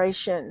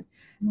generation.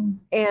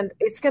 And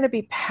it's going to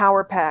be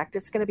power packed.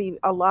 It's going to be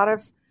a lot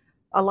of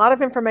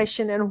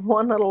information in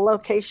one little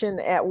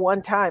location at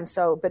one time.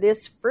 So, but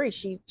it's free.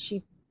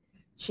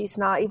 She's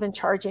not even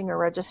charging a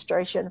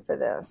registration for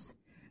this.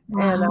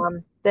 Wow.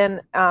 And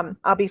then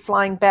I'll be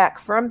flying back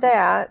from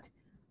that,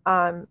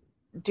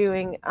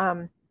 doing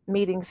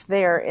meetings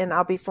there, and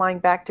I'll be flying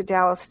back to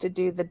Dallas to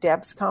do the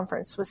Debs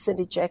conference with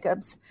Cindy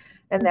Jacobs,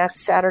 and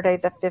that's Saturday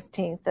the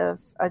 15th of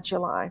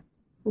July.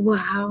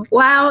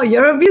 Wow,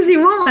 you're a busy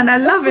woman. I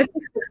love it.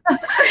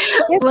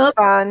 It's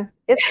fun.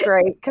 It's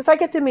great because I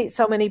get to meet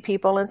so many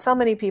people, and so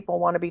many people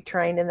want to be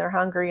trained, and they're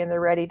hungry, and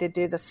they're ready to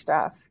do the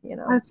stuff,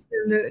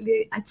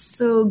 Absolutely. That's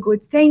so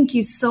good. Thank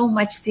you so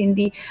much,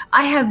 Cindy.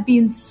 I have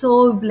been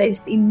so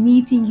blessed in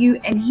meeting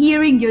you and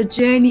hearing your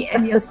journey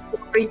and your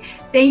story.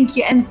 Thank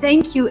you. And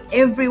thank you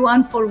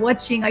everyone for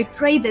watching. I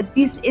pray that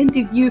this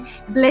interview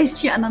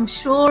blessed you, and I'm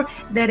sure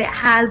that it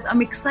has.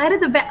 I'm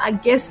excited about our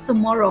guest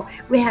tomorrow.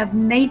 We have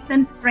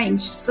Nathan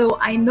French. So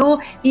I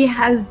know he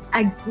has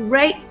a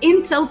great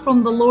intel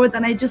from the Lord,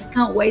 and I just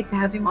can't wait to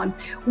have him on.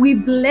 We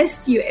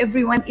bless you,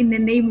 everyone, in the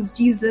name of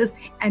Jesus,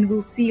 and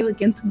we'll see you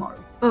again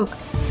tomorrow. Bye-bye.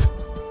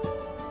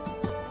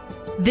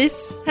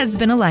 This has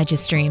been Elijah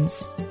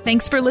Streams.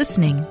 Thanks for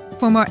listening.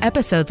 For more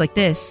episodes like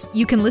this,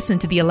 you can listen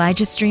to the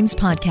Elijah Streams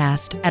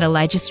podcast at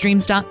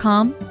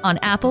ElijahStreams.com, on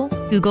Apple,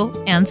 Google,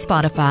 and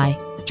Spotify.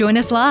 Join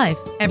us live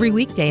every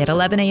weekday at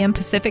 11 a.m.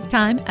 Pacific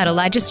Time at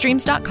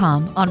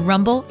ElijahStreams.com, on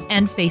Rumble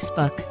and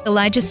Facebook.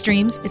 Elijah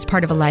Streams is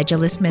part of Elijah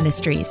List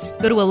Ministries.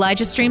 Go to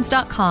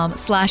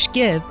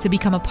ElijahStreams.com/give to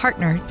become a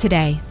partner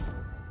today.